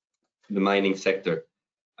the mining sector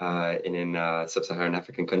in a sub-Saharan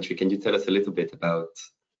African country. Can you tell us a little bit about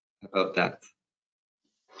that?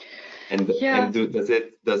 And, yeah. and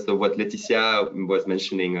does what Laetitia was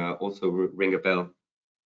mentioning also ring a bell?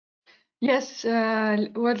 Yes,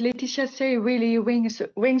 what Laetitia say really rings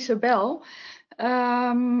a bell.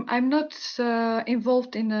 I'm not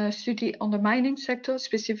involved in a study on the mining sector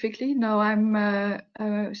specifically. No, I'm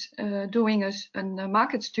doing a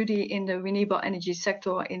market study in the renewable energy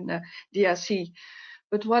sector in the DRC.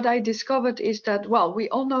 But what I discovered is that, well, we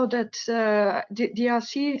all know that the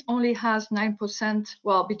DRC only has 9%,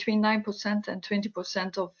 well, between 9% and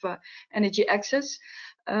 20% of energy access.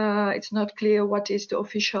 It's not clear what is the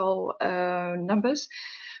official numbers.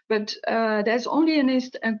 But there's only an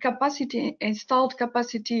installed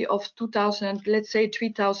capacity of 2,000, let's say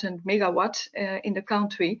 3,000 megawatts in the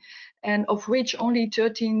country, and of which only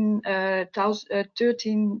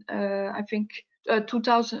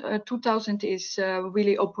 2,000 is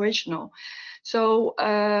really operational. So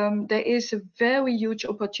there is a very huge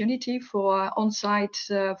opportunity for on-site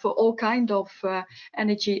for all kinds of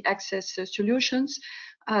energy access solutions.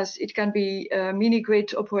 As it can be mini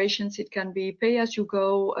grid operations, it can be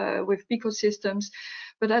pay-as-you-go with ecosystems.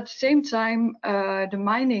 But at the same time, the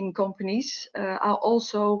mining companies are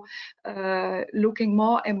also looking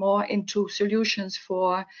more and more into solutions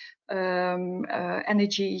for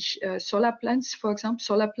energy solar plants, for example,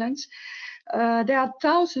 solar plants. There are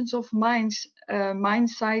thousands of mine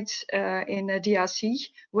sites in the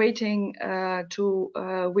DRC waiting to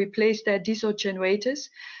replace their diesel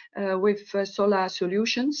generators with solar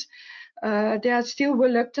solutions. they are still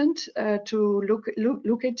reluctant to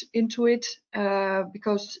look into it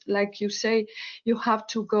because, like you say, you have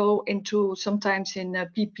to go into sometimes in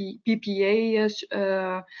PPA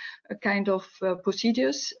kind of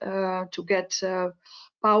procedures to get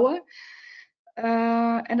power.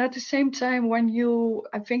 And at the same time,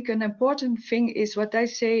 I think an important thing is what I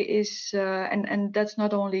say is, and that's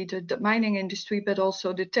not only the mining industry, but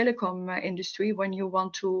also the telecom industry, when you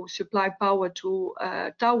want to supply power to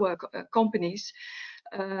tower companies,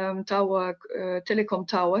 telecom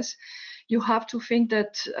towers, you have to think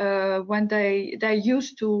that when they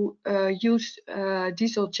used to use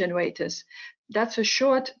diesel generators, that's a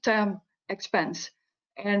short-term expense.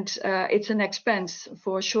 And it's an expense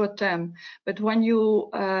for short term. But when you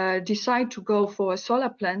decide to go for a solar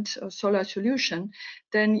plant or solar solution,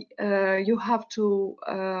 then you have to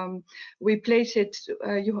replace it.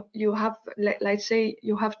 You have, let's say,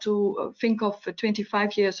 you have to think of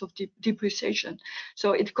 25 years of depreciation.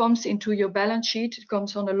 So it comes into your balance sheet. It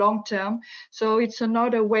comes on a long term. So it's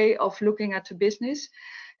another way of looking at the business.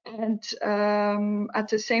 And at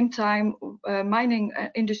the same time, mining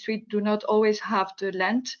industry do not always have the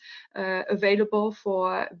land available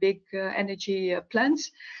for big energy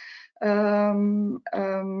plants. And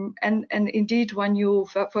indeed, when you,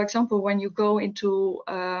 for example, when you go into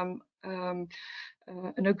an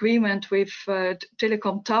agreement with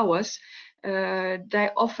telecom towers, they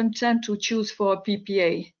often tend to choose for a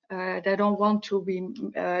PPA. They don't want to be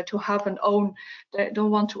to have an own. They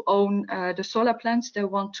don't want to own the solar plants. They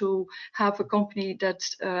want to have a company that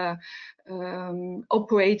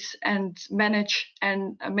operates and manage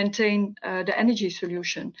and maintain the energy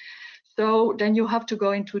solution. So then you have to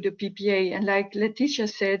go into the PPA. And like Letitia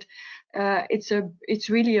said, it's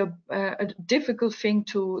really a difficult thing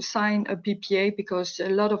to sign a PPA because a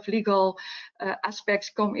lot of legal aspects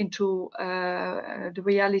come into the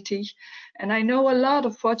reality. And I know a lot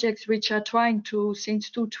of projects which are trying to, since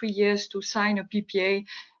 2-3 years, to sign a PPA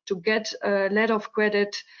to get a letter of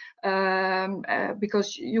credit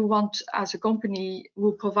because you want, as a company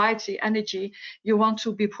who provides the energy, you want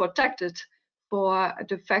to be protected for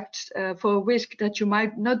the fact, for a risk that you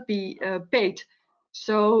might not be paid.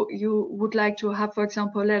 So you would like to have, for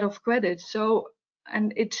example, a letter of credit. So,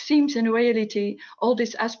 and it seems in reality, all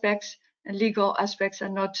these aspects and legal aspects are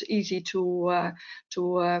not easy to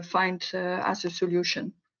find as a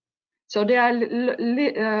solution. So there are,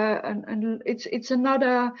 it's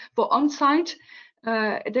another, for on-site,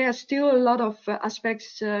 there are still a lot of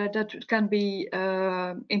aspects that can be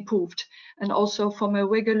improved, and also from a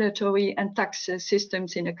regulatory and tax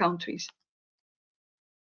systems in the countries.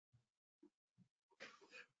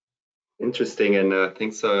 Interesting, and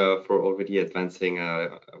thanks for already advancing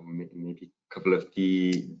maybe a couple of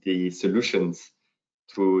the solutions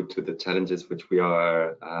to the challenges which we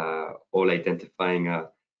are all identifying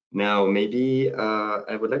now. Maybe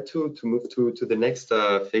I would like to move to the next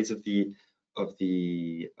phase of the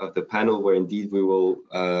panel, where indeed we will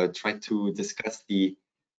try to discuss the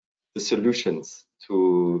solutions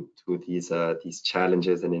to these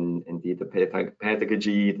challenges, and indeed the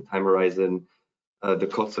pedagogy, the time horizon, the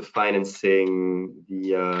cost of financing,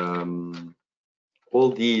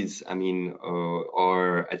 all these, I mean,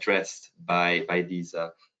 are addressed by these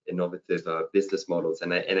innovative business models.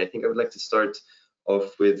 And I think I would like to start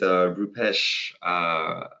off with Rupesh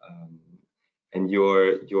and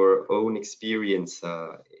your own experience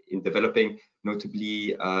in developing,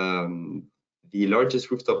 notably the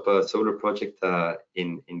largest rooftop solar project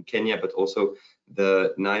in Kenya, but also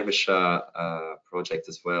the Naivasha project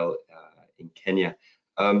as well in Kenya.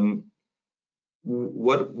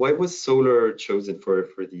 Why was solar chosen for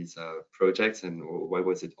these projects, and why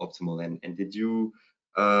was it optimal? And did you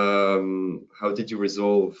how did you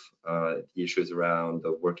resolve the issues around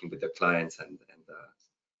working with the clients and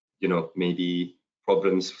you know, maybe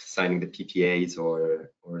problems signing the PPAs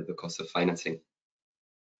or the cost of financing?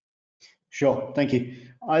 Sure, thank you.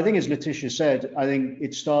 I think, as Letitia said, I think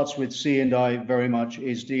it starts with C&I very much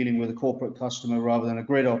is dealing with a corporate customer rather than a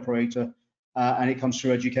grid operator, and it comes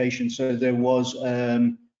through education. So there was,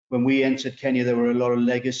 when we entered Kenya, there were a lot of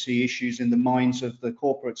legacy issues in the minds of the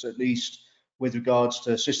corporates, at least with regards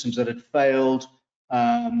to systems that had failed.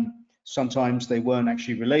 Sometimes they weren't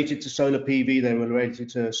actually related to solar PV, they were related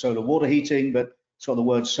to solar water heating, but it's got the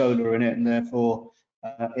word solar in it, and therefore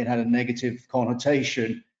it had a negative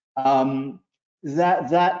connotation. That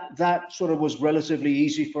sort of was relatively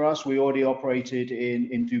easy for us. We already operated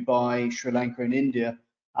in Dubai, Sri Lanka, and India.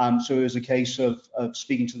 So it was a case of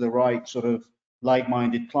speaking to the right sort of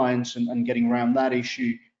like-minded clients and getting around that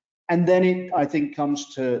issue. And then it, I think,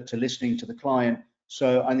 comes to listening to the client.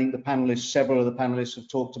 So I think the panelists, several of the panelists have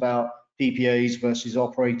talked about PPAs versus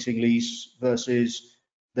operating lease versus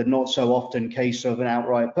the not so often case of an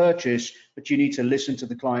outright purchase, but you need to listen to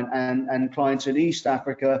the client, and clients in East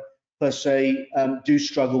Africa per se do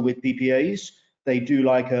struggle with PPAs. They do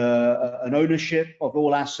like an ownership of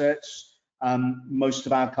all assets. Most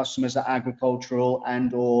of our customers are agricultural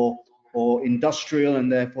and or industrial,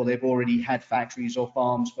 and therefore they've already had factories or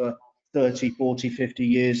farms for 30, 40, 50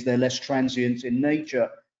 years. They're less transient in nature.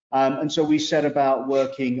 And so we set about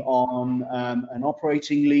working on an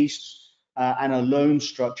operating lease and a loan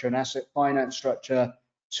structure, an asset finance structure,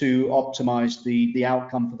 to optimize the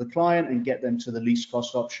outcome for the client and get them to the least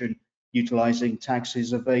cost option, utilizing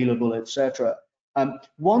taxes available, etc.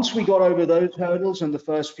 Once we got over those hurdles and the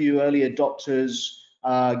first few early adopters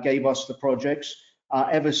gave us the projects,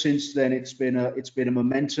 ever since then it's been a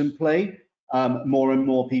momentum play. More and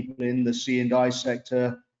more people in the C&I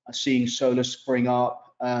sector are seeing solar spring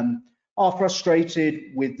up, are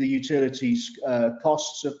frustrated with the utilities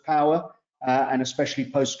costs of power, and especially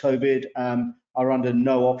post-COVID, are under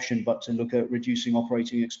no option but to look at reducing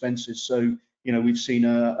operating expenses. So, you know, we've seen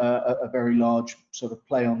a very large sort of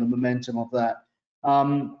play on the momentum of that.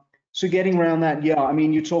 So getting around that, yeah, I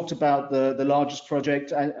mean, you talked about the largest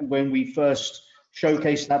project, and when we first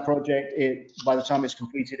showcased that project, by the time it's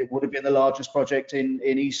completed, it would have been the largest project in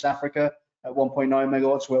East Africa at 1.9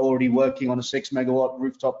 megawatts. We're already working on a 6 megawatt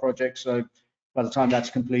rooftop project, so by the time that's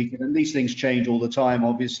completed, and these things change all the time,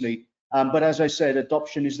 obviously. But as I said,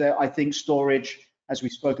 adoption is there. I think storage, as we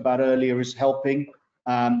spoke about earlier, is helping.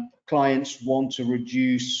 Clients want to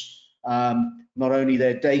reduce not only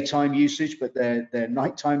their daytime usage, but their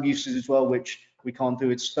nighttime usage as well, which we can't do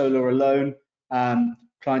with solar alone.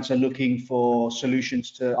 Clients are looking for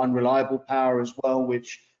solutions to unreliable power as well,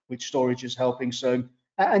 which storage is helping. So,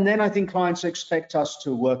 and then I think clients expect us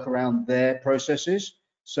to work around their processes.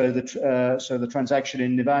 So the transaction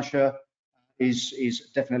in Nivasha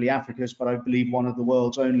is definitely Africa's, but I believe one of the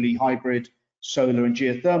world's only hybrid solar and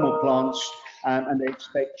geothermal plants, and they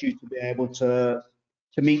expect you to be able to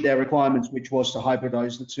meet their requirements, which was to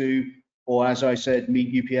hybridize the two, or as I said,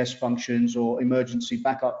 meet UPS functions or emergency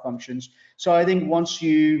backup functions. So I think once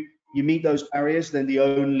you meet those barriers, then the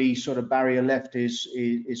only sort of barrier left is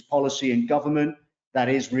policy and government. That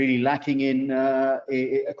is really lacking in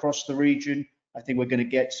across the region. I think we're going to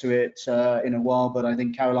get to it in a while, but I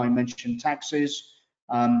think Caroline mentioned taxes.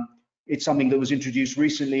 It's something that was introduced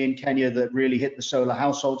recently in Kenya that really hit the solar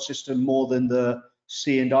household system more than the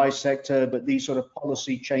C&I sector, but these sort of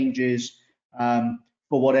policy changes,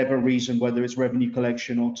 for whatever reason, whether it's revenue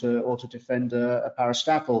collection or to defend a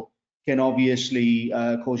parastatal, can obviously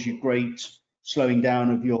cause you great slowing down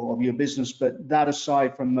of your business. But that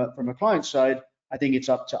aside, from a client side, I think it's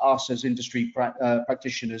up to us as industry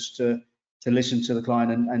practitioners to listen to the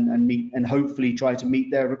client and meet, and hopefully try to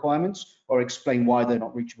meet their requirements or explain why they're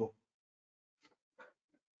not reachable.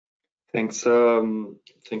 Thanks a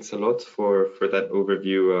lot for that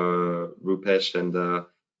overview, Rupesh, and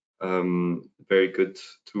very good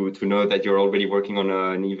to know that you're already working on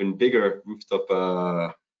an even bigger rooftop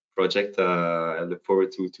project. I look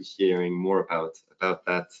forward to hearing more about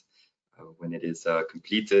that when it is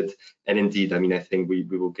completed. And indeed, I mean, I think we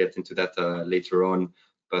will get into that later on,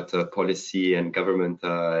 but policy and government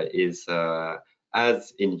is,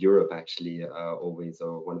 as in Europe actually, always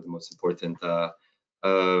one of the most important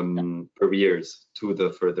barriers to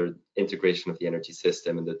the further integration of the energy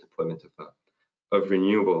system and the deployment of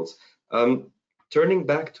renewables. Turning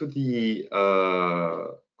back to the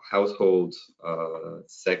household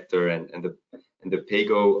sector and the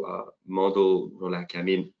PAYGO model, Rolak, I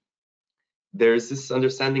mean, there's this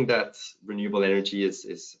understanding that renewable energy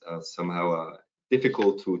is somehow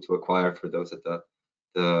difficult to acquire for those at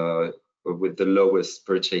with the lowest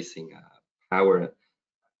purchasing power.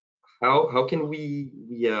 How can we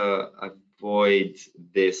avoid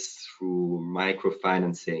this through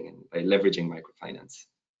microfinancing and by leveraging microfinance?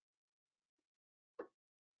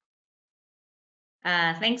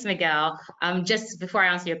 Thanks, Miguel. Just before I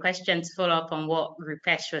answer your question, to follow up on what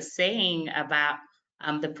Rupesh was saying about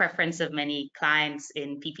the preference of many clients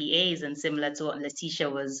in PPAs, and similar to what Letitia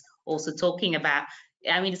was also talking about.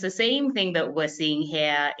 I mean, it's the same thing that we're seeing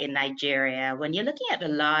here in Nigeria. When you're looking at the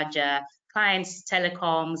larger clients,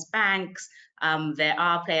 telecoms, banks, there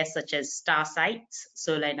are players such as Starsight,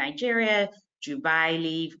 Solar Nigeria,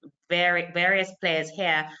 Jubilee, various players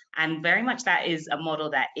here, and very much that is a model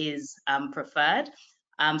that is preferred.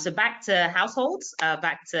 So back to households,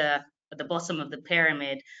 back to the bottom of the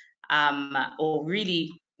pyramid, or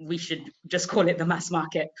really we should just call it the mass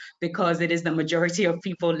market, because it is the majority of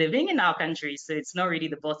people living in our country. So it's not really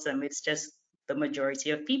the bottom, it's just the majority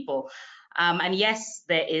of people. And yes,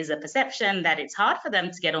 there is a perception that it's hard for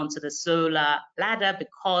them to get onto the solar ladder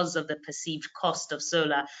because of the perceived cost of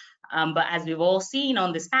solar. But as we've all seen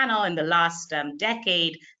on this panel in the last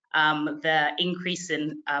decade, the increase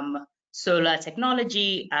in solar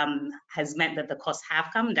technology has meant that the costs have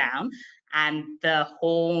come down. And the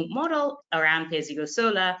whole model around pay-as-you-go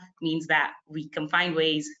solar means that we can find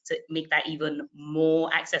ways to make that even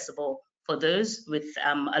more accessible for those with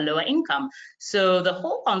a lower income. So the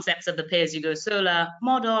whole concept of the pay-as-you-go solar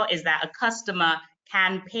model is that a customer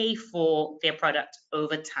can pay for their product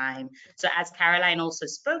over time. So as Caroline also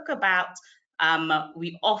spoke about,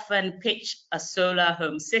 we often pitch a solar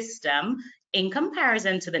home system in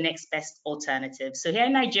comparison to the next best alternative. So here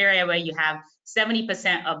in Nigeria, where you have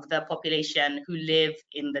 70% of the population who live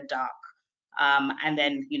in the dark, and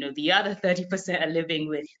then the other 30% are living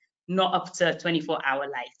with not up to 24-hour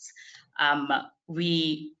lights.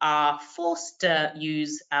 We are forced to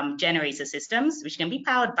use generator systems, which can be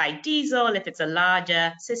powered by diesel if it's a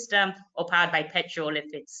larger system, or powered by petrol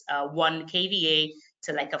if it's 1 kVA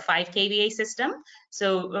to like a 5 kVA system.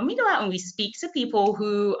 So when we go out and we speak to people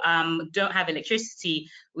who don't have electricity,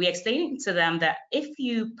 we explain to them that if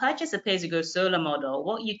you purchase a pay-as-you-go solar model,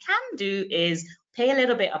 what you can do is pay a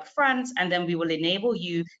little bit upfront, and then we will enable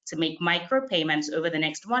you to make micro payments over the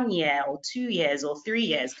next 1 year or 2 years or 3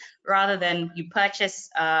 years, rather than you purchase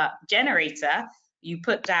a generator, you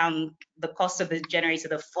put down the cost of the generator,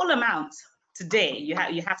 the full amount today, you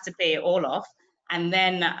have to pay it all off, and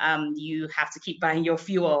then you have to keep buying your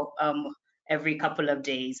fuel every couple of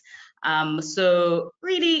days. So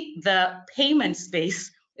really the payment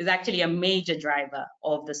space is actually a major driver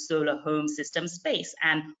of the solar home system space.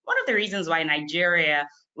 And one of the reasons why Nigeria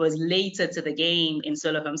was later to the game in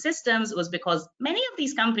solar home systems was because many of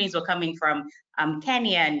these companies were coming from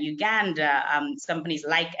Kenya and Uganda, companies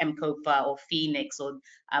like M-Kopa or Phoenix or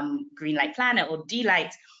Greenlight Planet or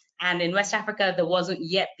D-Light. And in West Africa, there wasn't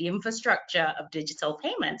yet the infrastructure of digital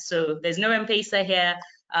payments. So there's no M-Pesa here.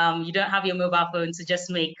 You don't have your mobile phone to just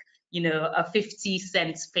make a 50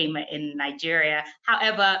 cents payment in Nigeria.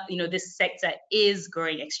 However, this sector is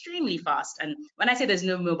growing extremely fast. And when I say there's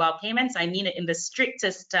no mobile payments, I mean it in the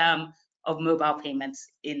strictest term of mobile payments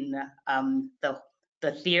in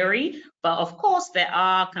the theory. But of course, there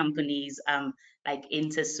are companies like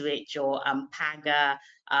InterSwitch or Paga,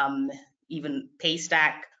 even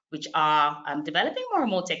Paystack, which are developing more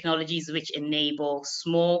and more technologies which enable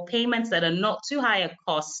small payments that are not too high a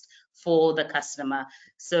cost for the customer.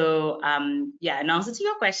 So yeah, in answer to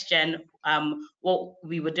your question, what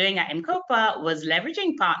we were doing at M-Kopa was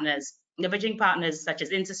leveraging partners such as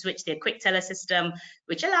InterSwitch, their quick teller system,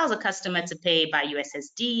 which allows a customer to pay by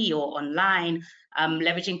USSD or online,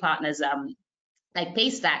 leveraging partners like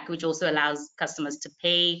Paystack, which also allows customers to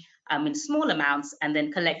pay in small amounts and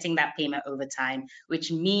then collecting that payment over time, which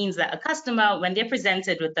means that a customer, when they're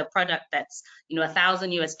presented with a product that's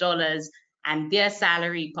 $1,000 and their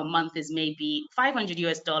salary per month is maybe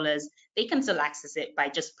 $500, they can still access it by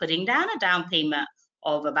just putting down a down payment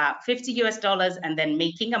of about $50 and then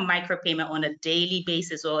making a micro payment on a daily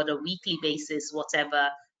basis or a weekly basis, whatever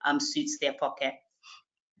suits their pocket.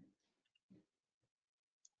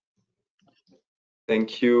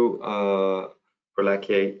 Thank you,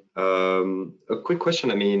 Rolake. A quick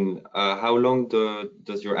question. I mean, how long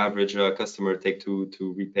does your average customer take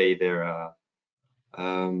to repay their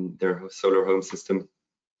solar home system?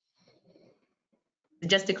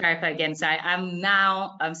 Just to clarify again, so I'm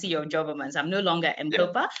now CEO of Jobberman, so I'm no longer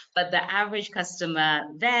M-Kopa, but the average customer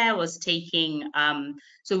there was taking,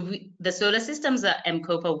 the solar systems at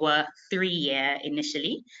M-Kopa were 3-year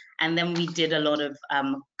initially, and then we did a lot of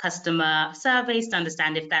customer surveys to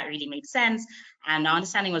understand if that really made sense. And our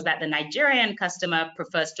understanding was that the Nigerian customer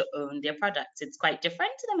prefers to own their products. It's quite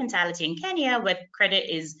different to the mentality in Kenya, where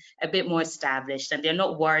credit is a bit more established and they're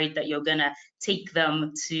not worried that you're gonna take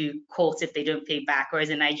them to court if they don't pay back. Whereas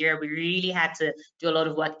in Nigeria, we really had to do a lot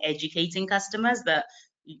of work educating customers that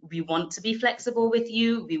we want to be flexible with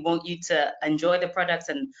you. We want you to enjoy the products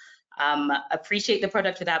and appreciate the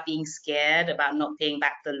product without being scared about not paying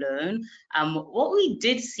back the loan. What we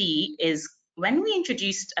did see is when we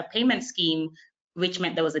introduced a payment scheme, which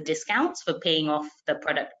meant there was a discount for paying off the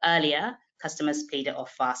product earlier, customers paid it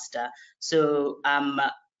off faster. So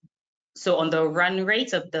so on the run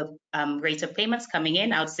rate of the rate of payments coming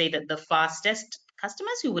in, I would say that the fastest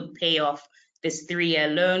customers who would pay off this 3-year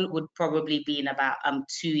loan would probably be in about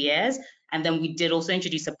 2 years. And then we did also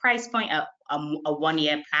introduce a price point, a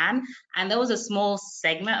 1-year plan. And there was a small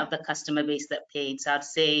segment of the customer base that paid. So I'd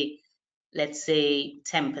say, let's say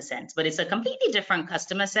 10%, but it's a completely different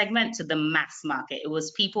customer segment to the mass market. It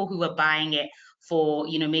was people who were buying it for,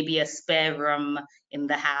 you know, maybe a spare room in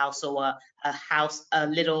the house, or a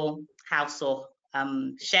little house or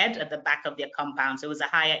shed at the back of their compound. So it was a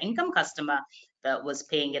higher income customer that was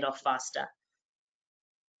paying it off faster.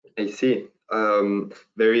 I see.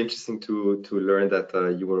 Very interesting to learn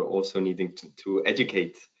that you were also needing to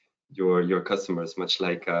educate your customers, much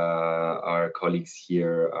like our colleagues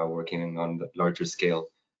here are working on the larger scale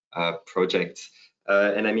projects.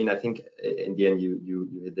 And I mean, I think in the end you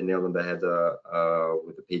hit the nail on the head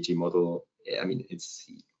with the PG model. I mean, it's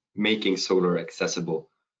making solar accessible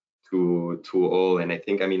to all. And I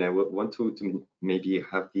think, I mean, I would want to maybe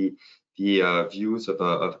have the views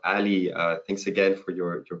of Ali. Thanks again for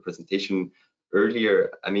your presentation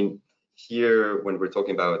earlier. I mean, here when we're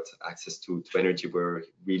talking about access to energy, we're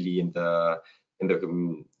really in the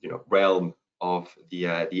you know, realm of the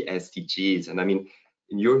SDGs. And I mean,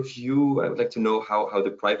 in your view, I would like to know how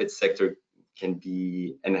the private sector can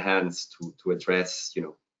be enhanced to address, you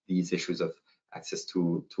know, these issues of access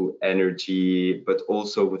to energy, but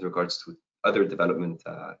also with regards to other development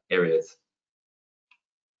areas.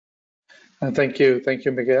 Thank you,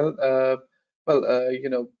 Miguel. Well, you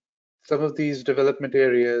know, some of these development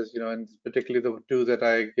areas, you know, and particularly the two that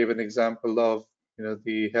I gave an example of, you know,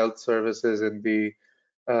 the health services and the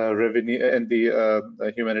revenue and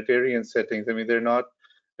the humanitarian settings. I mean, they're not,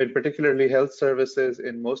 and particularly health services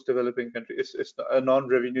in most developing countries, it's a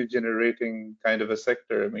non-revenue generating kind of a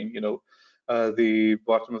sector. I mean, you know, the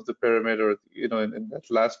bottom of the pyramid, or you know, in that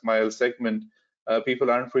last mile segment, people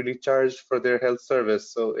aren't really charged for their health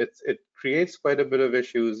service. So it creates quite a bit of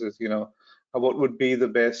issues, as you know, what would be the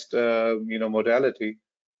best you know, modality,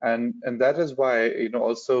 and that is why, you know,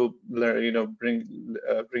 also you know,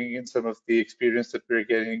 bringing in some of the experience that we're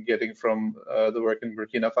getting from the work in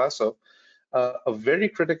Burkina Faso. A very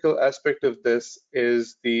critical aspect of this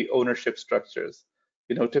is the ownership structures.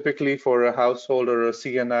 You know, typically for a household or a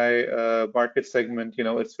CNI market segment, you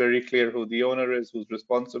know, it's very clear who the owner is, who's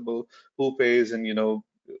responsible, who pays, and, you know,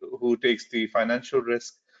 who takes the financial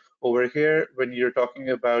risk. Over here, when you're talking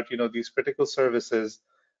about, you know, these critical services,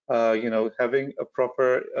 you know, having a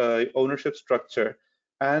proper ownership structure,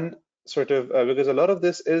 and sort of, because a lot of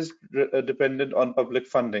this is dependent on public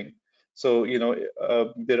funding. So, you know,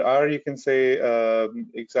 there are, you can say,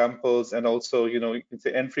 examples, and also, you know, you can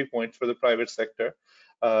say entry points for the private sector.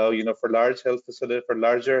 You know, for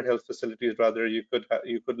larger health facilities, rather, you could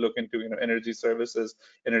look into, you know, energy services,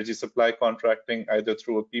 energy supply contracting, either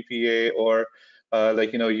through a PPA or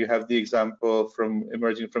like, you know, you have the example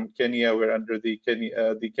emerging from Kenya, where under the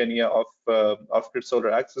Kenya off-grid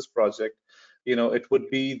solar access project, you know, it would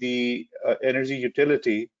be the energy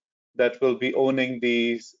utility that will be owning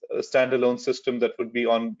the standalone system that would be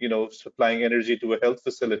on, you know, supplying energy to a health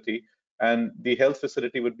facility, and the health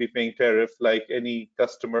facility would be paying tariff like any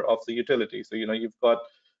customer of the utility. So, you know, you've got,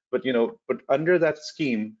 but under that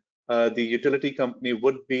scheme, the utility company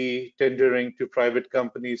would be tendering to private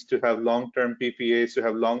companies to have long-term PPAs, to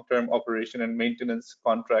have long-term operation and maintenance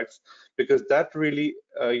contracts, because that really,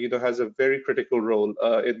 you know, has a very critical role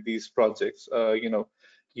in these projects. You know,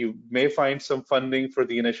 you may find some funding for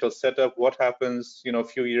the initial setup. What happens, you know, a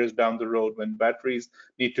few years down the road when batteries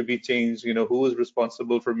need to be changed? You know, who is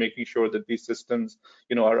responsible for making sure that these systems,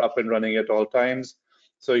 you know, are up and running at all times?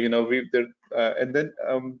 So, you know, and then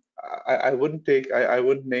I wouldn't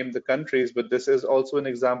name the countries, but this is also an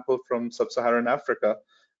example from sub-Saharan Africa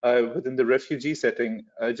within the refugee setting,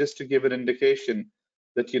 just to give an indication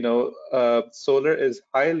that, you know, solar is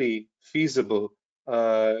highly feasible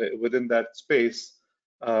within that space.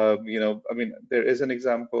 You know, I mean, there is an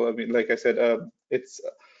example. I mean, like I said, it's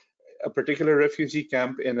a particular refugee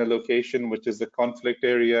camp in a location which is the conflict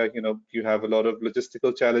area. You know, you have a lot of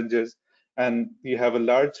logistical challenges, and you have a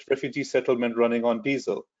large refugee settlement running on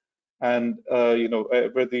diesel, and you know,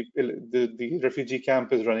 where the refugee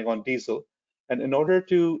camp is running on diesel, and in order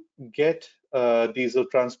to get diesel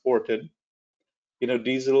transported, you know,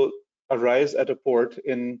 diesel arrives at a port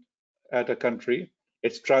at a country.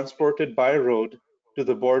 It's transported by road to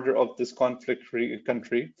the border of this conflict-free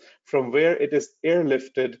country, from where it is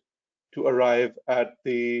airlifted to arrive at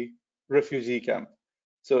the refugee camp.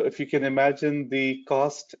 So if you can imagine the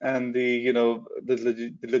cost and the, you know, the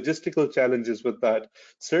logistical challenges with that,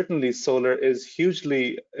 certainly solar is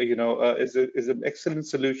hugely, you know, is an excellent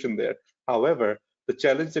solution there. However, the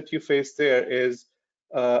challenge that you face there is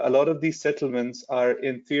a lot of these settlements are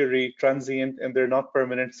in theory transient, and they're not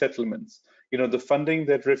permanent settlements. You know, the funding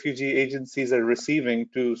that refugee agencies are receiving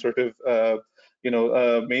to sort of you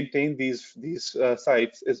know, maintain these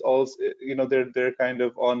sites is also, you know, they're kind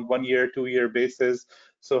of on 1 year, 2 year basis.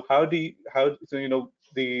 So so, you know,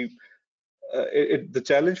 the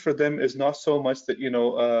challenge for them is not so much that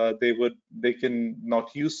they can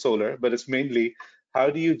not use solar, but it's mainly how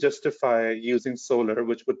do you justify using solar,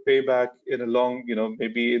 which would pay back in a long,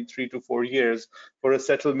 maybe in 3 to 4 years, for a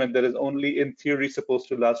settlement that is only in theory supposed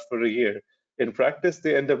to last for a year. In practice,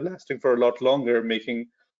 they end up lasting for a lot longer, making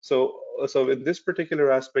so in this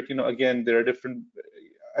particular aspect, again, there are different.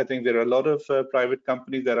 I think there are a lot of private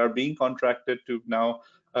companies that are being contracted to now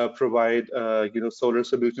provide solar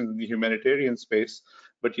solutions in the humanitarian space.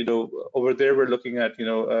 But over there we're looking at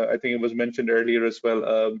I think it was mentioned earlier as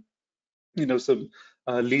well. Some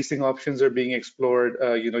leasing options are being explored.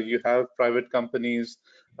 You have private companies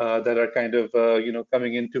that are kind of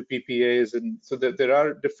coming into PPAs, and so there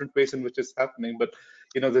are different ways in which it's happening. But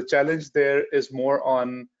the challenge there is more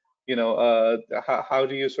on how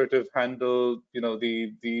do you sort of handle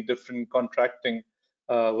the different contracting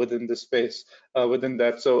within the space within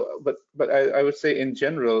that. So but I would say in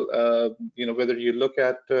general, whether you look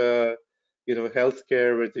at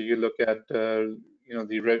healthcare, whether you look at the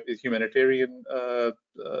humanitarian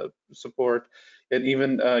support, and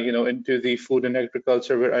even into the food and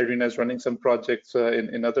agriculture, where Irina is running some projects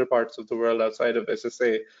in other parts of the world outside of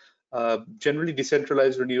SSA. Generally,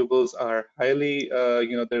 decentralized renewables are highly,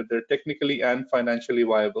 they're technically and financially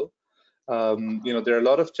viable. There are a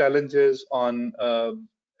lot of challenges on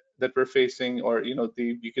that we're facing, or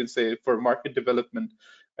you can say for market development.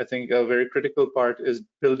 I think a very critical part is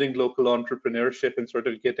building local entrepreneurship and sort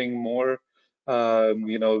of getting more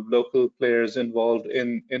local players involved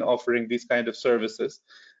in offering these kind of services.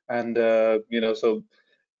 And yeah,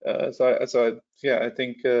 I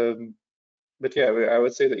think but yeah, I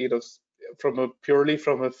would say that purely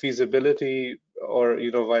from a feasibility or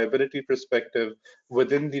viability perspective,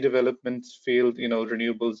 within the development field,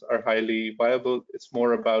 renewables are highly viable. It's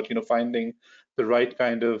more about finding the right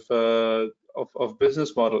kind of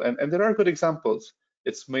business model, and there are good examples.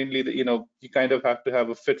 It's mainly that you kind of have to have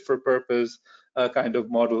a fit for purpose kind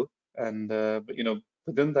of model, and but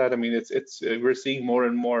within that, I mean, it's we're seeing more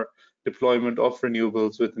and more deployment of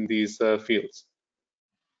renewables within these fields.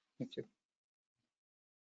 Thank you.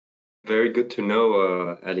 Very good to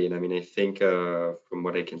know, Ali. And I mean, I think from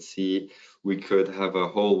what I can see, we could have a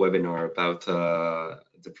whole webinar about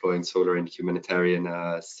deploying solar in humanitarian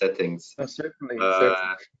settings. Oh, certainly.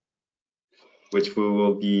 Which we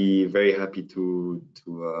will be very happy to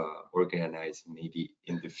organize maybe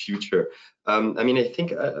in the future. I mean, I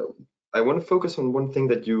think I want to focus on one thing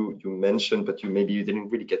that you mentioned, but maybe you didn't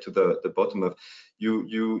really get to the bottom of.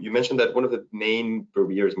 You mentioned that one of the main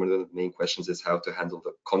barriers, one of the main questions, is how to handle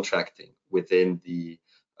the contracting within the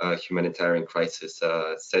humanitarian crisis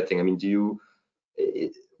setting. I mean,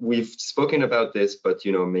 we've spoken about this, but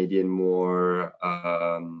maybe in more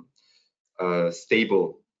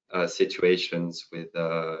stable situations with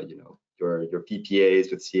your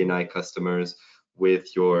PPAs with C&I customers,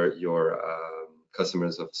 with your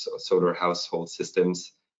customers of solar household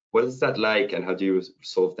systems. What is that like, and how do you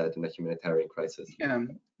solve that in a humanitarian crisis? Yeah,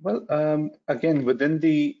 well, again, within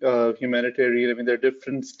the humanitarian, I mean, there are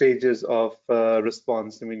different stages of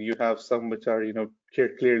response. I mean, you have some which are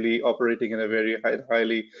clearly operating in a very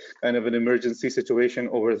highly kind of an emergency situation.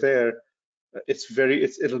 Over there,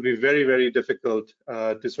 it'll be very, very difficult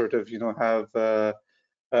to sort of have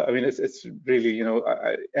I mean, it's really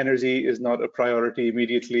energy is not a priority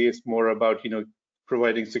immediately. It's more about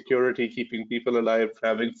providing security, keeping people alive,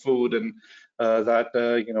 having food, and that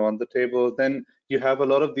on the table. Then you have a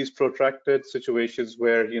lot of these protracted situations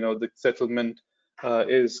where the settlement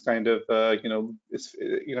is kind of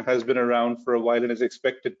has been around for a while and is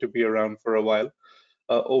expected to be around for a while.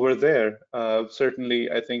 Over there, certainly,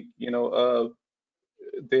 I think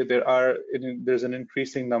there's an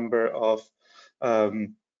increasing number of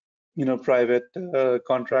private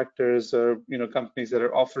contractors or companies that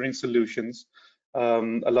are offering solutions.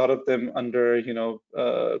 A lot of them under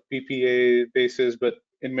PPA basis, but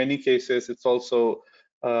in many cases it's also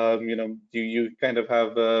you kind of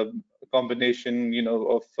have a combination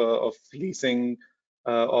of leasing,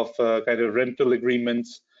 of kind of rental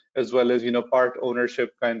agreements, as well as part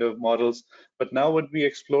ownership kind of models. But now what we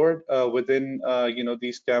explored within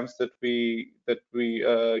these camps that we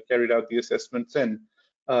carried out the assessments in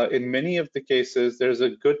many of the cases, there's a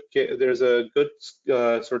good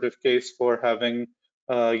sort of case for having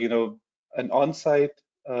an on-site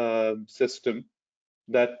system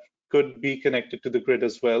that could be connected to the grid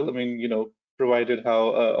as well. I mean, provided how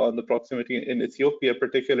on the proximity in Ethiopia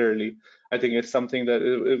particularly, I think it's something that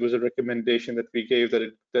it was a recommendation that we gave that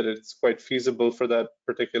it's quite feasible for that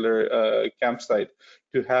particular campsite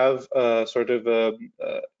to have sort of a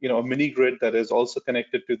mini grid that is also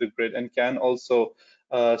connected to the grid and can also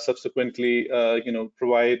subsequently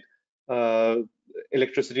provide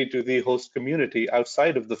electricity to the host community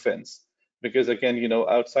outside of the fence. Because again,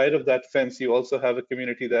 outside of that fence, you also have a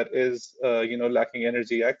community that is, lacking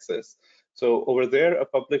energy access. So over there, a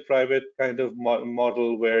public-private kind of model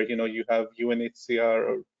where, you have UNHCR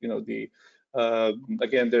or,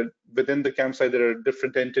 again, within the campsite, there are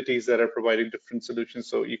different entities that are providing different solutions.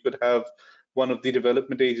 So you could have one of the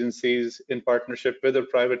development agencies in partnership with a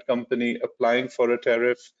private company applying for a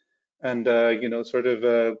tariff and,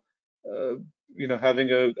 having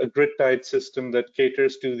a grid-tied system that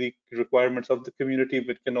caters to the requirements of the community,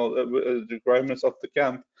 but can requirements of the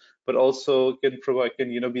camp, but also can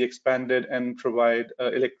be expanded and provide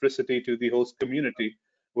electricity to the host community,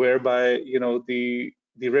 whereby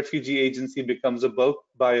the refugee agency becomes a bulk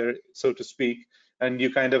buyer, so to speak, and you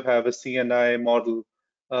kind of have a C&I model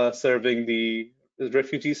serving the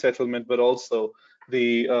refugee settlement, but also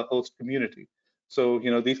the host community. So,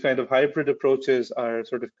 these kind of hybrid approaches are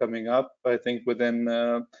sort of coming up, I think, within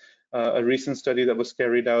a recent study that was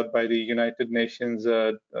carried out by the United Nations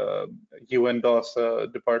UNDOS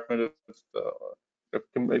Department of,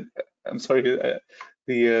 I'm sorry,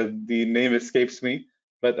 the name escapes me,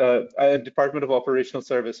 but Department of Operational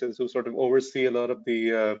Services, who sort of oversee a lot of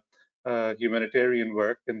the humanitarian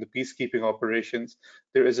work and the peacekeeping operations.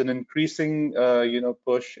 There is an increasing,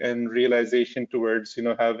 push and realization towards,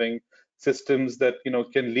 having systems that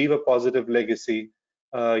can leave a positive legacy,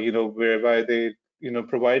 whereby they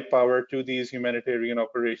provide power to these humanitarian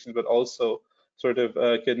operations, but also sort of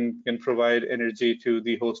can provide energy to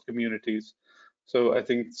the host communities. So I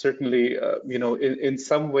think certainly in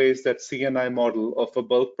some ways that C&I model of a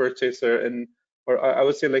bulk purchaser or I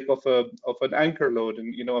would say like of an anchor load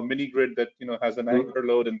and a mini grid that has an anchor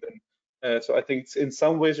load and then so I think in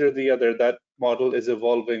some ways or the other that model is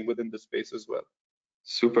evolving within the space as well.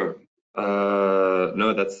 Super.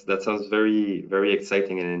 No, that sounds very, very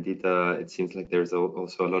exciting, and indeed, it seems like there's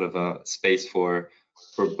also a lot of space for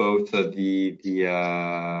both of the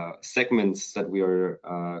segments that we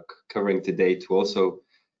are covering today to also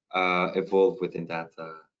evolve within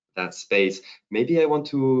that space. Maybe I want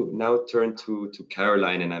to now turn to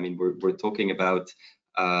Caroline, and I mean we're talking about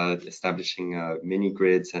establishing mini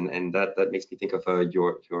grids, and that makes me think of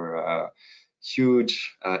your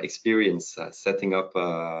huge experience setting up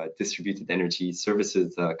distributed energy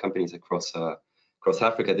services companies across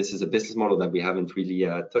Africa. This is a business model that we haven't really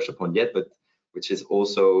touched upon yet, but which is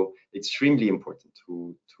also extremely important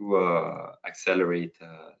to accelerate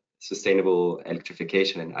sustainable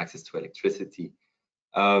electrification and access to electricity.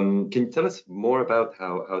 Can you tell us more about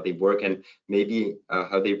how they work and maybe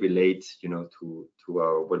how they relate, to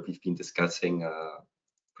what we've been discussing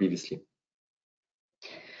previously?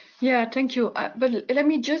 Yeah, thank you. But let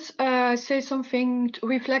me just say something to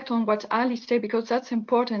reflect on what Ali said, because that's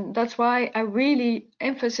important. That's why I really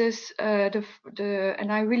emphasize and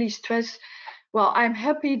I really stress. Well, I'm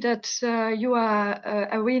happy that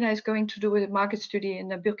Arena is going to do a market study in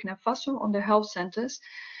Burkina Faso on the health centers,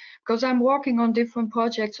 because I'm working on different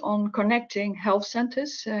projects on connecting health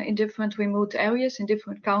centers in different remote areas in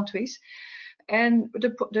different countries. And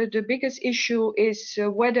the biggest issue is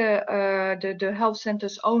whether the health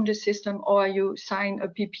centers own the system or you sign a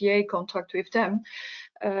PPA contract with them.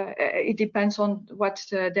 It depends on what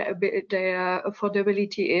the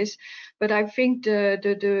affordability is. But I think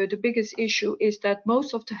the biggest issue is that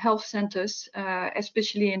most of the health centers,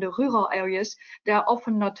 especially in the rural areas, they are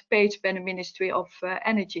often not paid by the Ministry of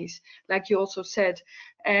Energies, like you also said.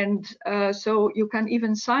 And so you can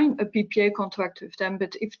even sign a PPA contract with them,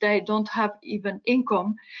 but if they don't have even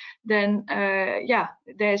income, then yeah,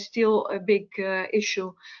 there's still a big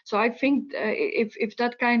issue. So I think if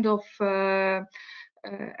that kind of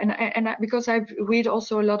because I've read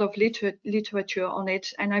also a lot of literature on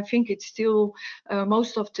it, and I think it's still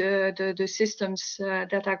most of the systems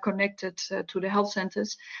that are connected to the health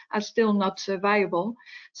centers are still not viable.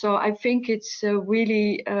 So I think it's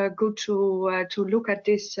really good to look at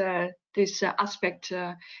this aspect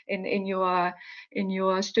in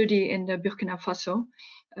your study in the Burkina Faso.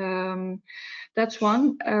 That's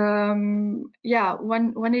one. Yeah,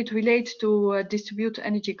 when it relates to distributed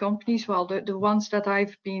energy companies, well, the ones that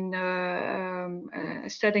I've been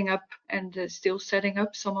setting up and still setting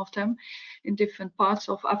up, some of them in different parts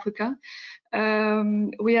of Africa,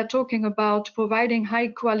 we are talking about providing high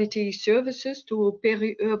quality services to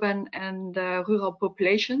peri-urban and rural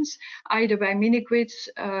populations, either by mini-grids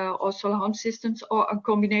or solar home systems, or a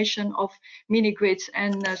combination of mini-grids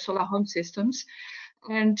and solar home systems.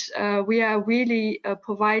 And we are really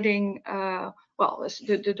providing, well,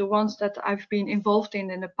 the ones that I've been involved in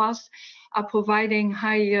the past are providing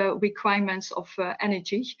high requirements of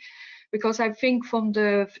energy. Because I think from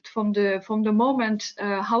the moment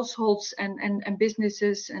households and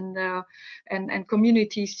businesses and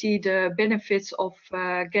communities see the benefits of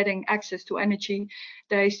getting access to energy,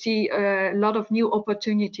 they see a lot of new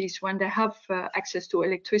opportunities when they have access to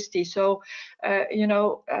electricity. So, you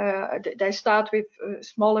know, they start with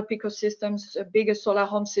smaller pico systems, bigger solar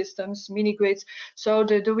home systems, mini grids. So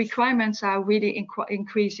the requirements are really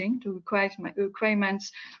increasing, the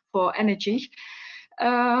requirements for energy.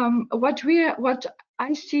 What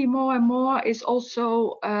I see more and more is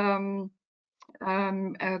also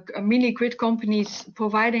mini grid companies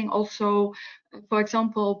providing also, for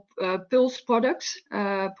example, pulse products,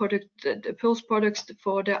 pulse products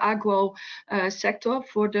for the agro sector,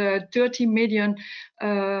 for the 30 million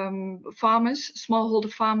farmers,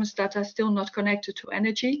 smallholder farmers that are still not connected to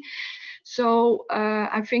energy. So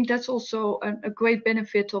I think that's also a great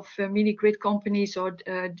benefit of mini grid companies or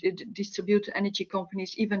distributed energy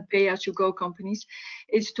companies, even pay-as-you-go companies,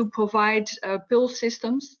 is to provide pulse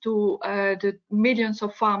systems to the millions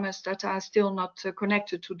of farmers that are still not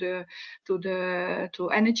connected to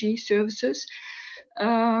energy services.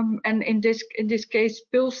 And in this case,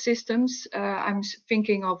 pulse systems, I'm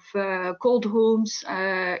thinking of cold rooms,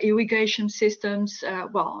 irrigation systems.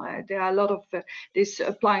 Well, there are a lot of these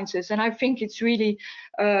appliances, and I think it's really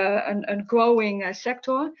a growing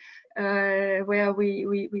sector where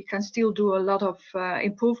we can still do a lot of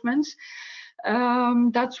improvements.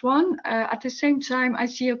 That's one. At the same time, I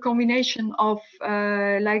see a combination of,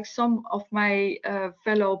 like some of my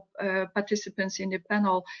fellow participants in the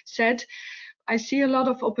panel said, I see a lot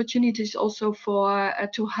of opportunities also for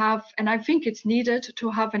to have, and I think it's needed to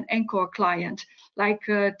have an anchor client, like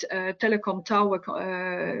telecom tower,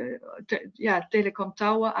 telecom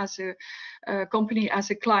tower as a company,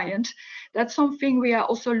 as a client. That's something we are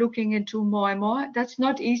also looking into more and more. That's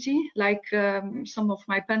not easy. Like some of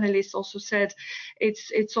my panelists also said,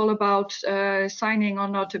 it's all about signing or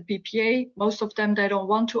not a PPA. Most of them, they don't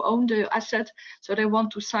want to own the asset, so they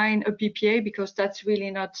want to sign a PPA because that's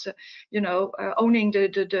really not, you know, owning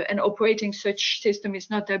and operating such system is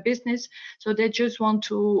not their business. So they just want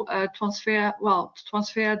to transfer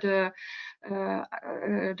the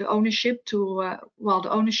ownership to the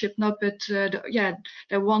ownership not, but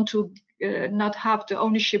they want to not have the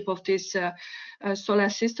ownership of these solar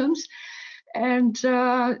systems. And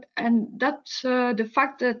that's the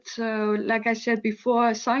fact that, like I said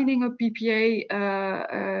before, signing a PPA,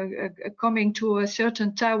 coming to a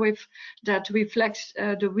certain tariff that reflects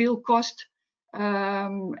the real cost,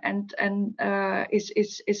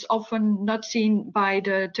 is often not seen by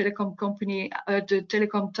the telecom company, the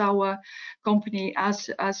telecom tower company, as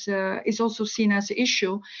is also seen as an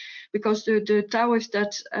issue, because the towers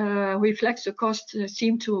that reflects the cost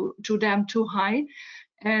seem to them too high.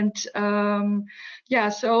 And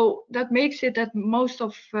so that makes it that most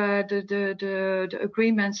of the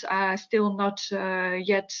agreements are still not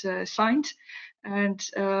yet signed, and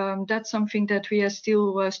that's something that we are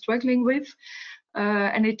still struggling with,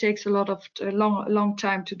 and it takes a lot of long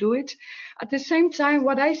time to do it. At the same time,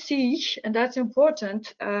 what I see, and that's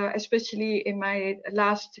important, especially in my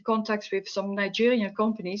last contacts with some Nigerian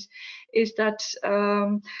companies, is that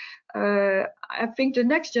I think the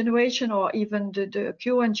next generation, or even the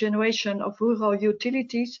current generation of rural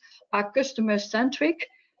utilities, are customer-centric,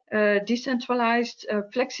 decentralized,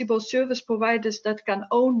 flexible service providers that can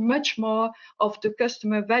own much more of the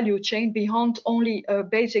customer value chain beyond only a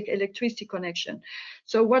basic electricity connection.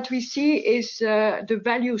 So what we see is the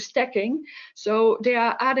value stacking. So they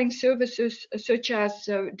are adding services such as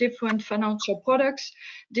different financial products,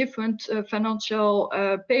 different financial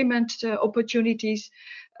payment opportunities.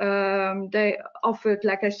 They offered,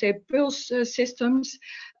 like I said, pulse systems,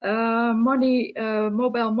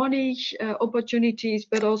 mobile money opportunities,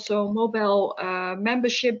 but also mobile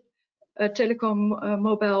membership telecom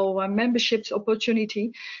mobile memberships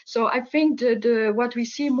opportunity. So I think what we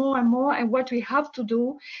see more and more, and what we have to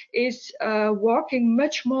do, is working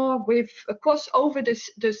much more with across over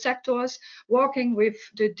the sectors, working with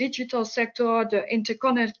the digital sector, the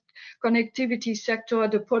connectivity sector,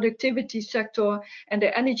 the productivity sector, and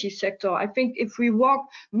the energy sector. I think if we work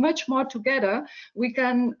much more together, we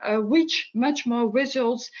can reach much more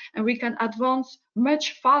results, and we can advance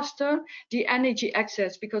much faster the energy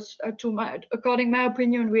access, because according to my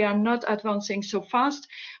opinion, we are not advancing so fast.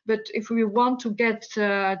 But if we want to get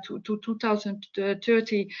to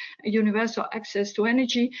 2030 universal access to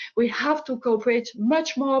energy, we have to cooperate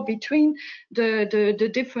much more between the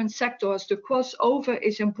different sectors. The crossover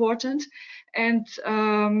is important, and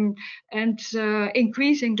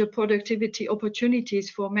increasing the productivity opportunities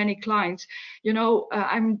for many clients. You know,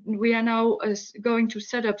 we are now going to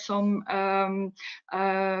set up some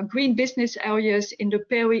green business areas in the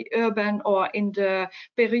peri-urban or in the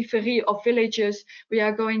periphery of villages. We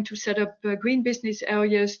are going to set up green business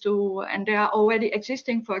areas and they are already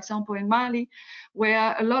existing, for example, in Mali,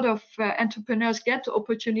 where a lot of entrepreneurs get the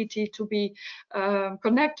opportunity to be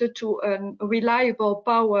connected to a reliable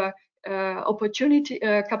power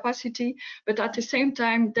capacity, but at the same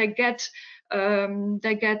time they get how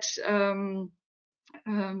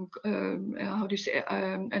do you say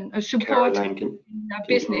a support Caroline, in their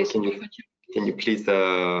business. Can you please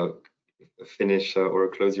finish or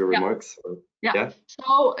close your remarks? Or, yeah.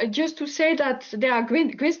 So just to say that there are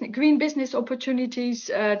green business opportunities,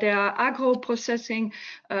 there are agro processing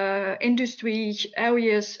industry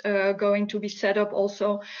areas going to be set up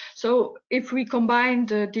also. So if we combine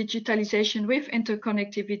the digitalization with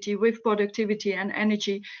interconnectivity, with productivity and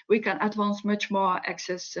energy, we can advance much more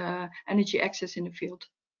energy access in the field.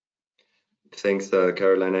 Thanks,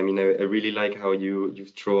 Caroline. I mean, I really like how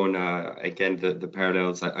you've drawn again the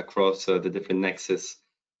parallels across the different nexus,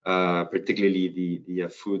 particularly the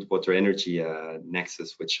food, water, energy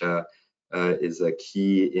nexus, which is a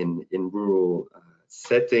key in rural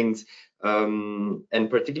settings, and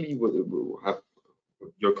particularly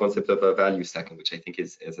your concept of a value stacking, which I think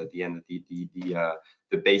is at the end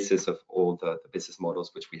the basis of all the business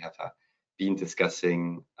models which we have been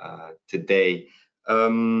discussing today.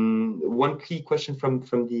 One key question from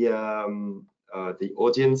the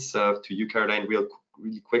audience to you, Caroline, really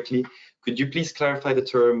quickly. Could you please clarify the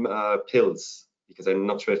term PILs? Because I'm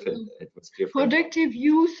not sure if it was clear. Productive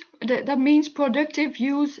use, that means productive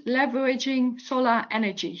use leveraging solar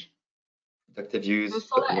energy. Productive use, so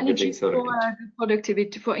solar energy for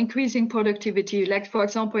productivity, for increasing productivity, like for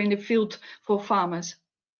example in the field for farmers.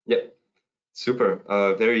 Yeah. Super,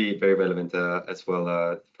 very relevant as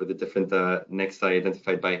well for the different next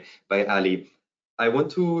identified by Ali. I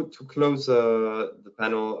want to close the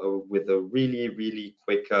panel with a really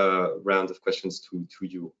quick round of questions to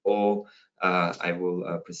you all. I will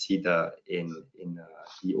proceed in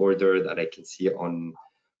the order that I can see on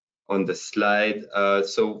the slide.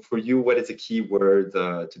 So for you, what is a key word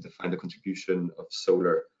to define the contribution of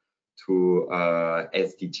solar to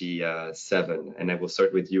SDG 7? And I will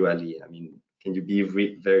start with you, Ali. I mean, can you be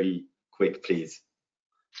very quick, please?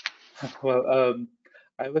 Well,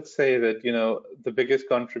 I would say that, you know, the biggest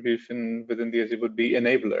contribution within the SDG would be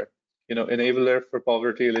enabler. You know, enabler for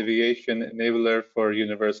poverty alleviation, enabler for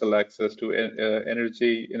universal access to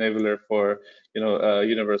energy, enabler for, you know,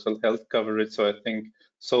 universal health coverage. So I think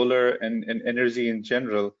solar and energy in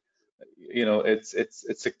general, you know, it's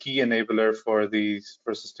a key enabler for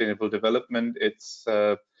sustainable development. It's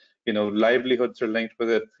you know, livelihoods are linked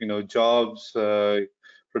with it, you know, jobs,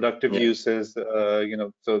 productive uses, you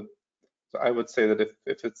know, so I would say that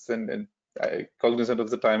if it's cognizant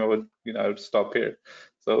of the time, I would stop here.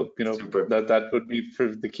 So, you know, that would be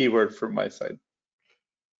the keyword from my side.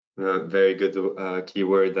 Very good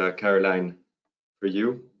keyword, Caroline, for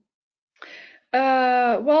you.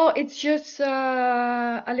 Well, it's just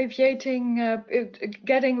alleviating,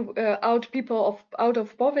 getting people out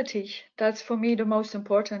of poverty. That's for me the most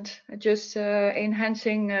important. Just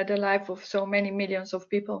enhancing the life of so many millions of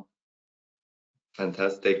people.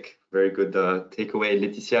 Fantastic, very good takeaway.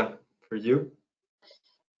 Laetitia, for you?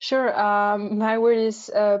 Sure. My word is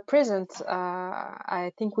present.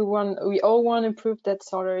 I think we all want to prove that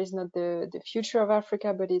solar is not the future of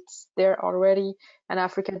Africa, but it's there already, and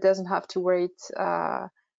Africa doesn't have to wait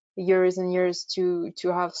years and years to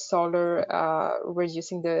have solar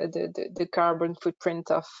reducing the carbon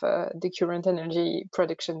footprint of the current energy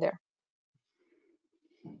production there.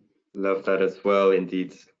 Love that as well.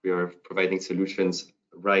 Indeed, we are providing solutions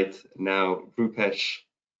right now. Rupesh?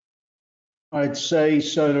 I'd say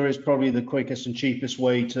solar is probably the quickest and cheapest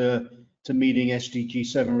way to meeting SDG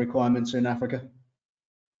 7 requirements in Africa?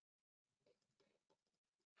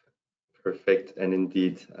 Perfect. And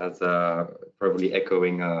indeed, as probably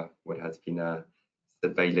echoing what has been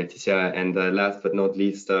said by Laetitia. And last but not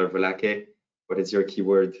least, Rolake, what is your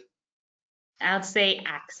keyword? I'd say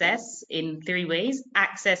access in 3 ways.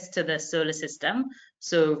 Access to the solar system,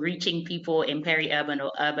 so reaching people in peri-urban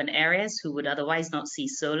or urban areas who would otherwise not see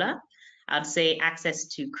solar. I'd say access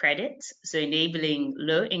to credit, so enabling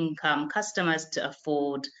low-income customers to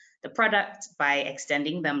afford the product by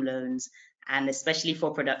extending them loans, and especially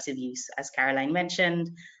for productive use, as Caroline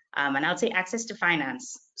mentioned. And I would say access to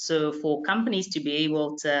finance, so for companies to be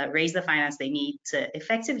able to raise the finance they need to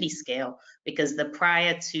effectively scale, because the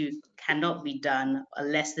prior to cannot be done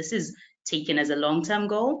unless this is taken as a long-term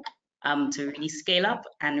goal to really scale up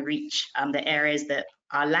and reach the areas that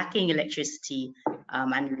are lacking electricity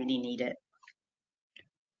and really need it.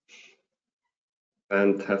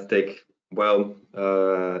 Fantastic. Well,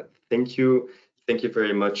 thank you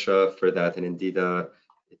very much for that. And indeed,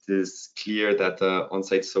 it is clear that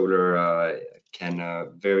on-site solar can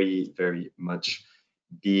very, very much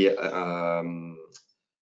be a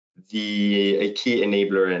key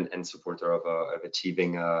enabler and supporter of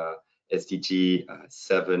achieving SDG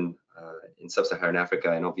 7 in sub-Saharan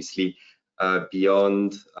Africa, and obviously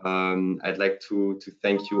beyond. I'd like to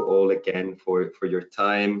thank you all again for your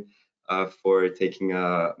time, for taking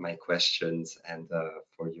my questions, and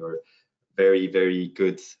for your very, very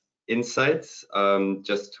good insights.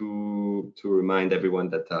 Just to remind everyone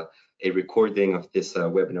that a recording of this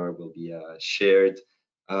webinar will be shared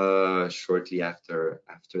shortly after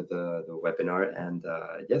the webinar. And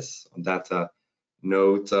yes, on that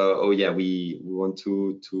note, oh yeah, we want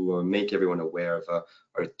to make everyone aware of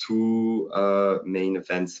our 2 main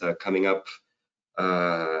events coming up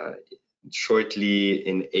shortly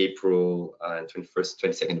in April, 21st,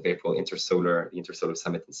 22nd of April, the Intersolar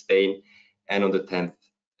Summit in Spain, and on the 10th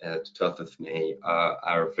to 12th of May,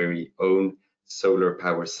 our very own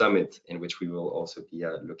SolarPower Summit, in which we will also be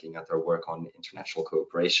looking at our work on international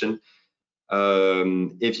cooperation.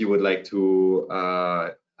 If you would like to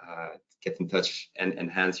get in touch and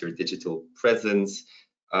enhance your digital presence,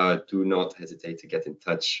 do not hesitate to get in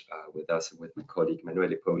touch with us, with my colleague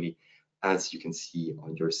Manuele Poli, as you can see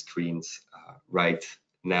on your screens right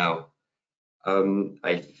now.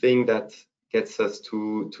 I think that gets us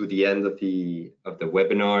to the end of the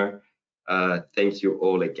webinar. Thank you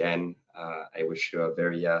all again. I wish you a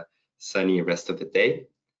very sunny rest of the day,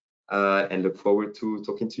 and look forward to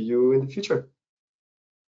talking to you in the future.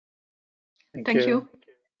 Thank you.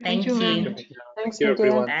 Thank you. Thanks, Thank you,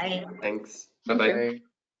 everyone. Bye. Thanks. Bye-bye. Bye.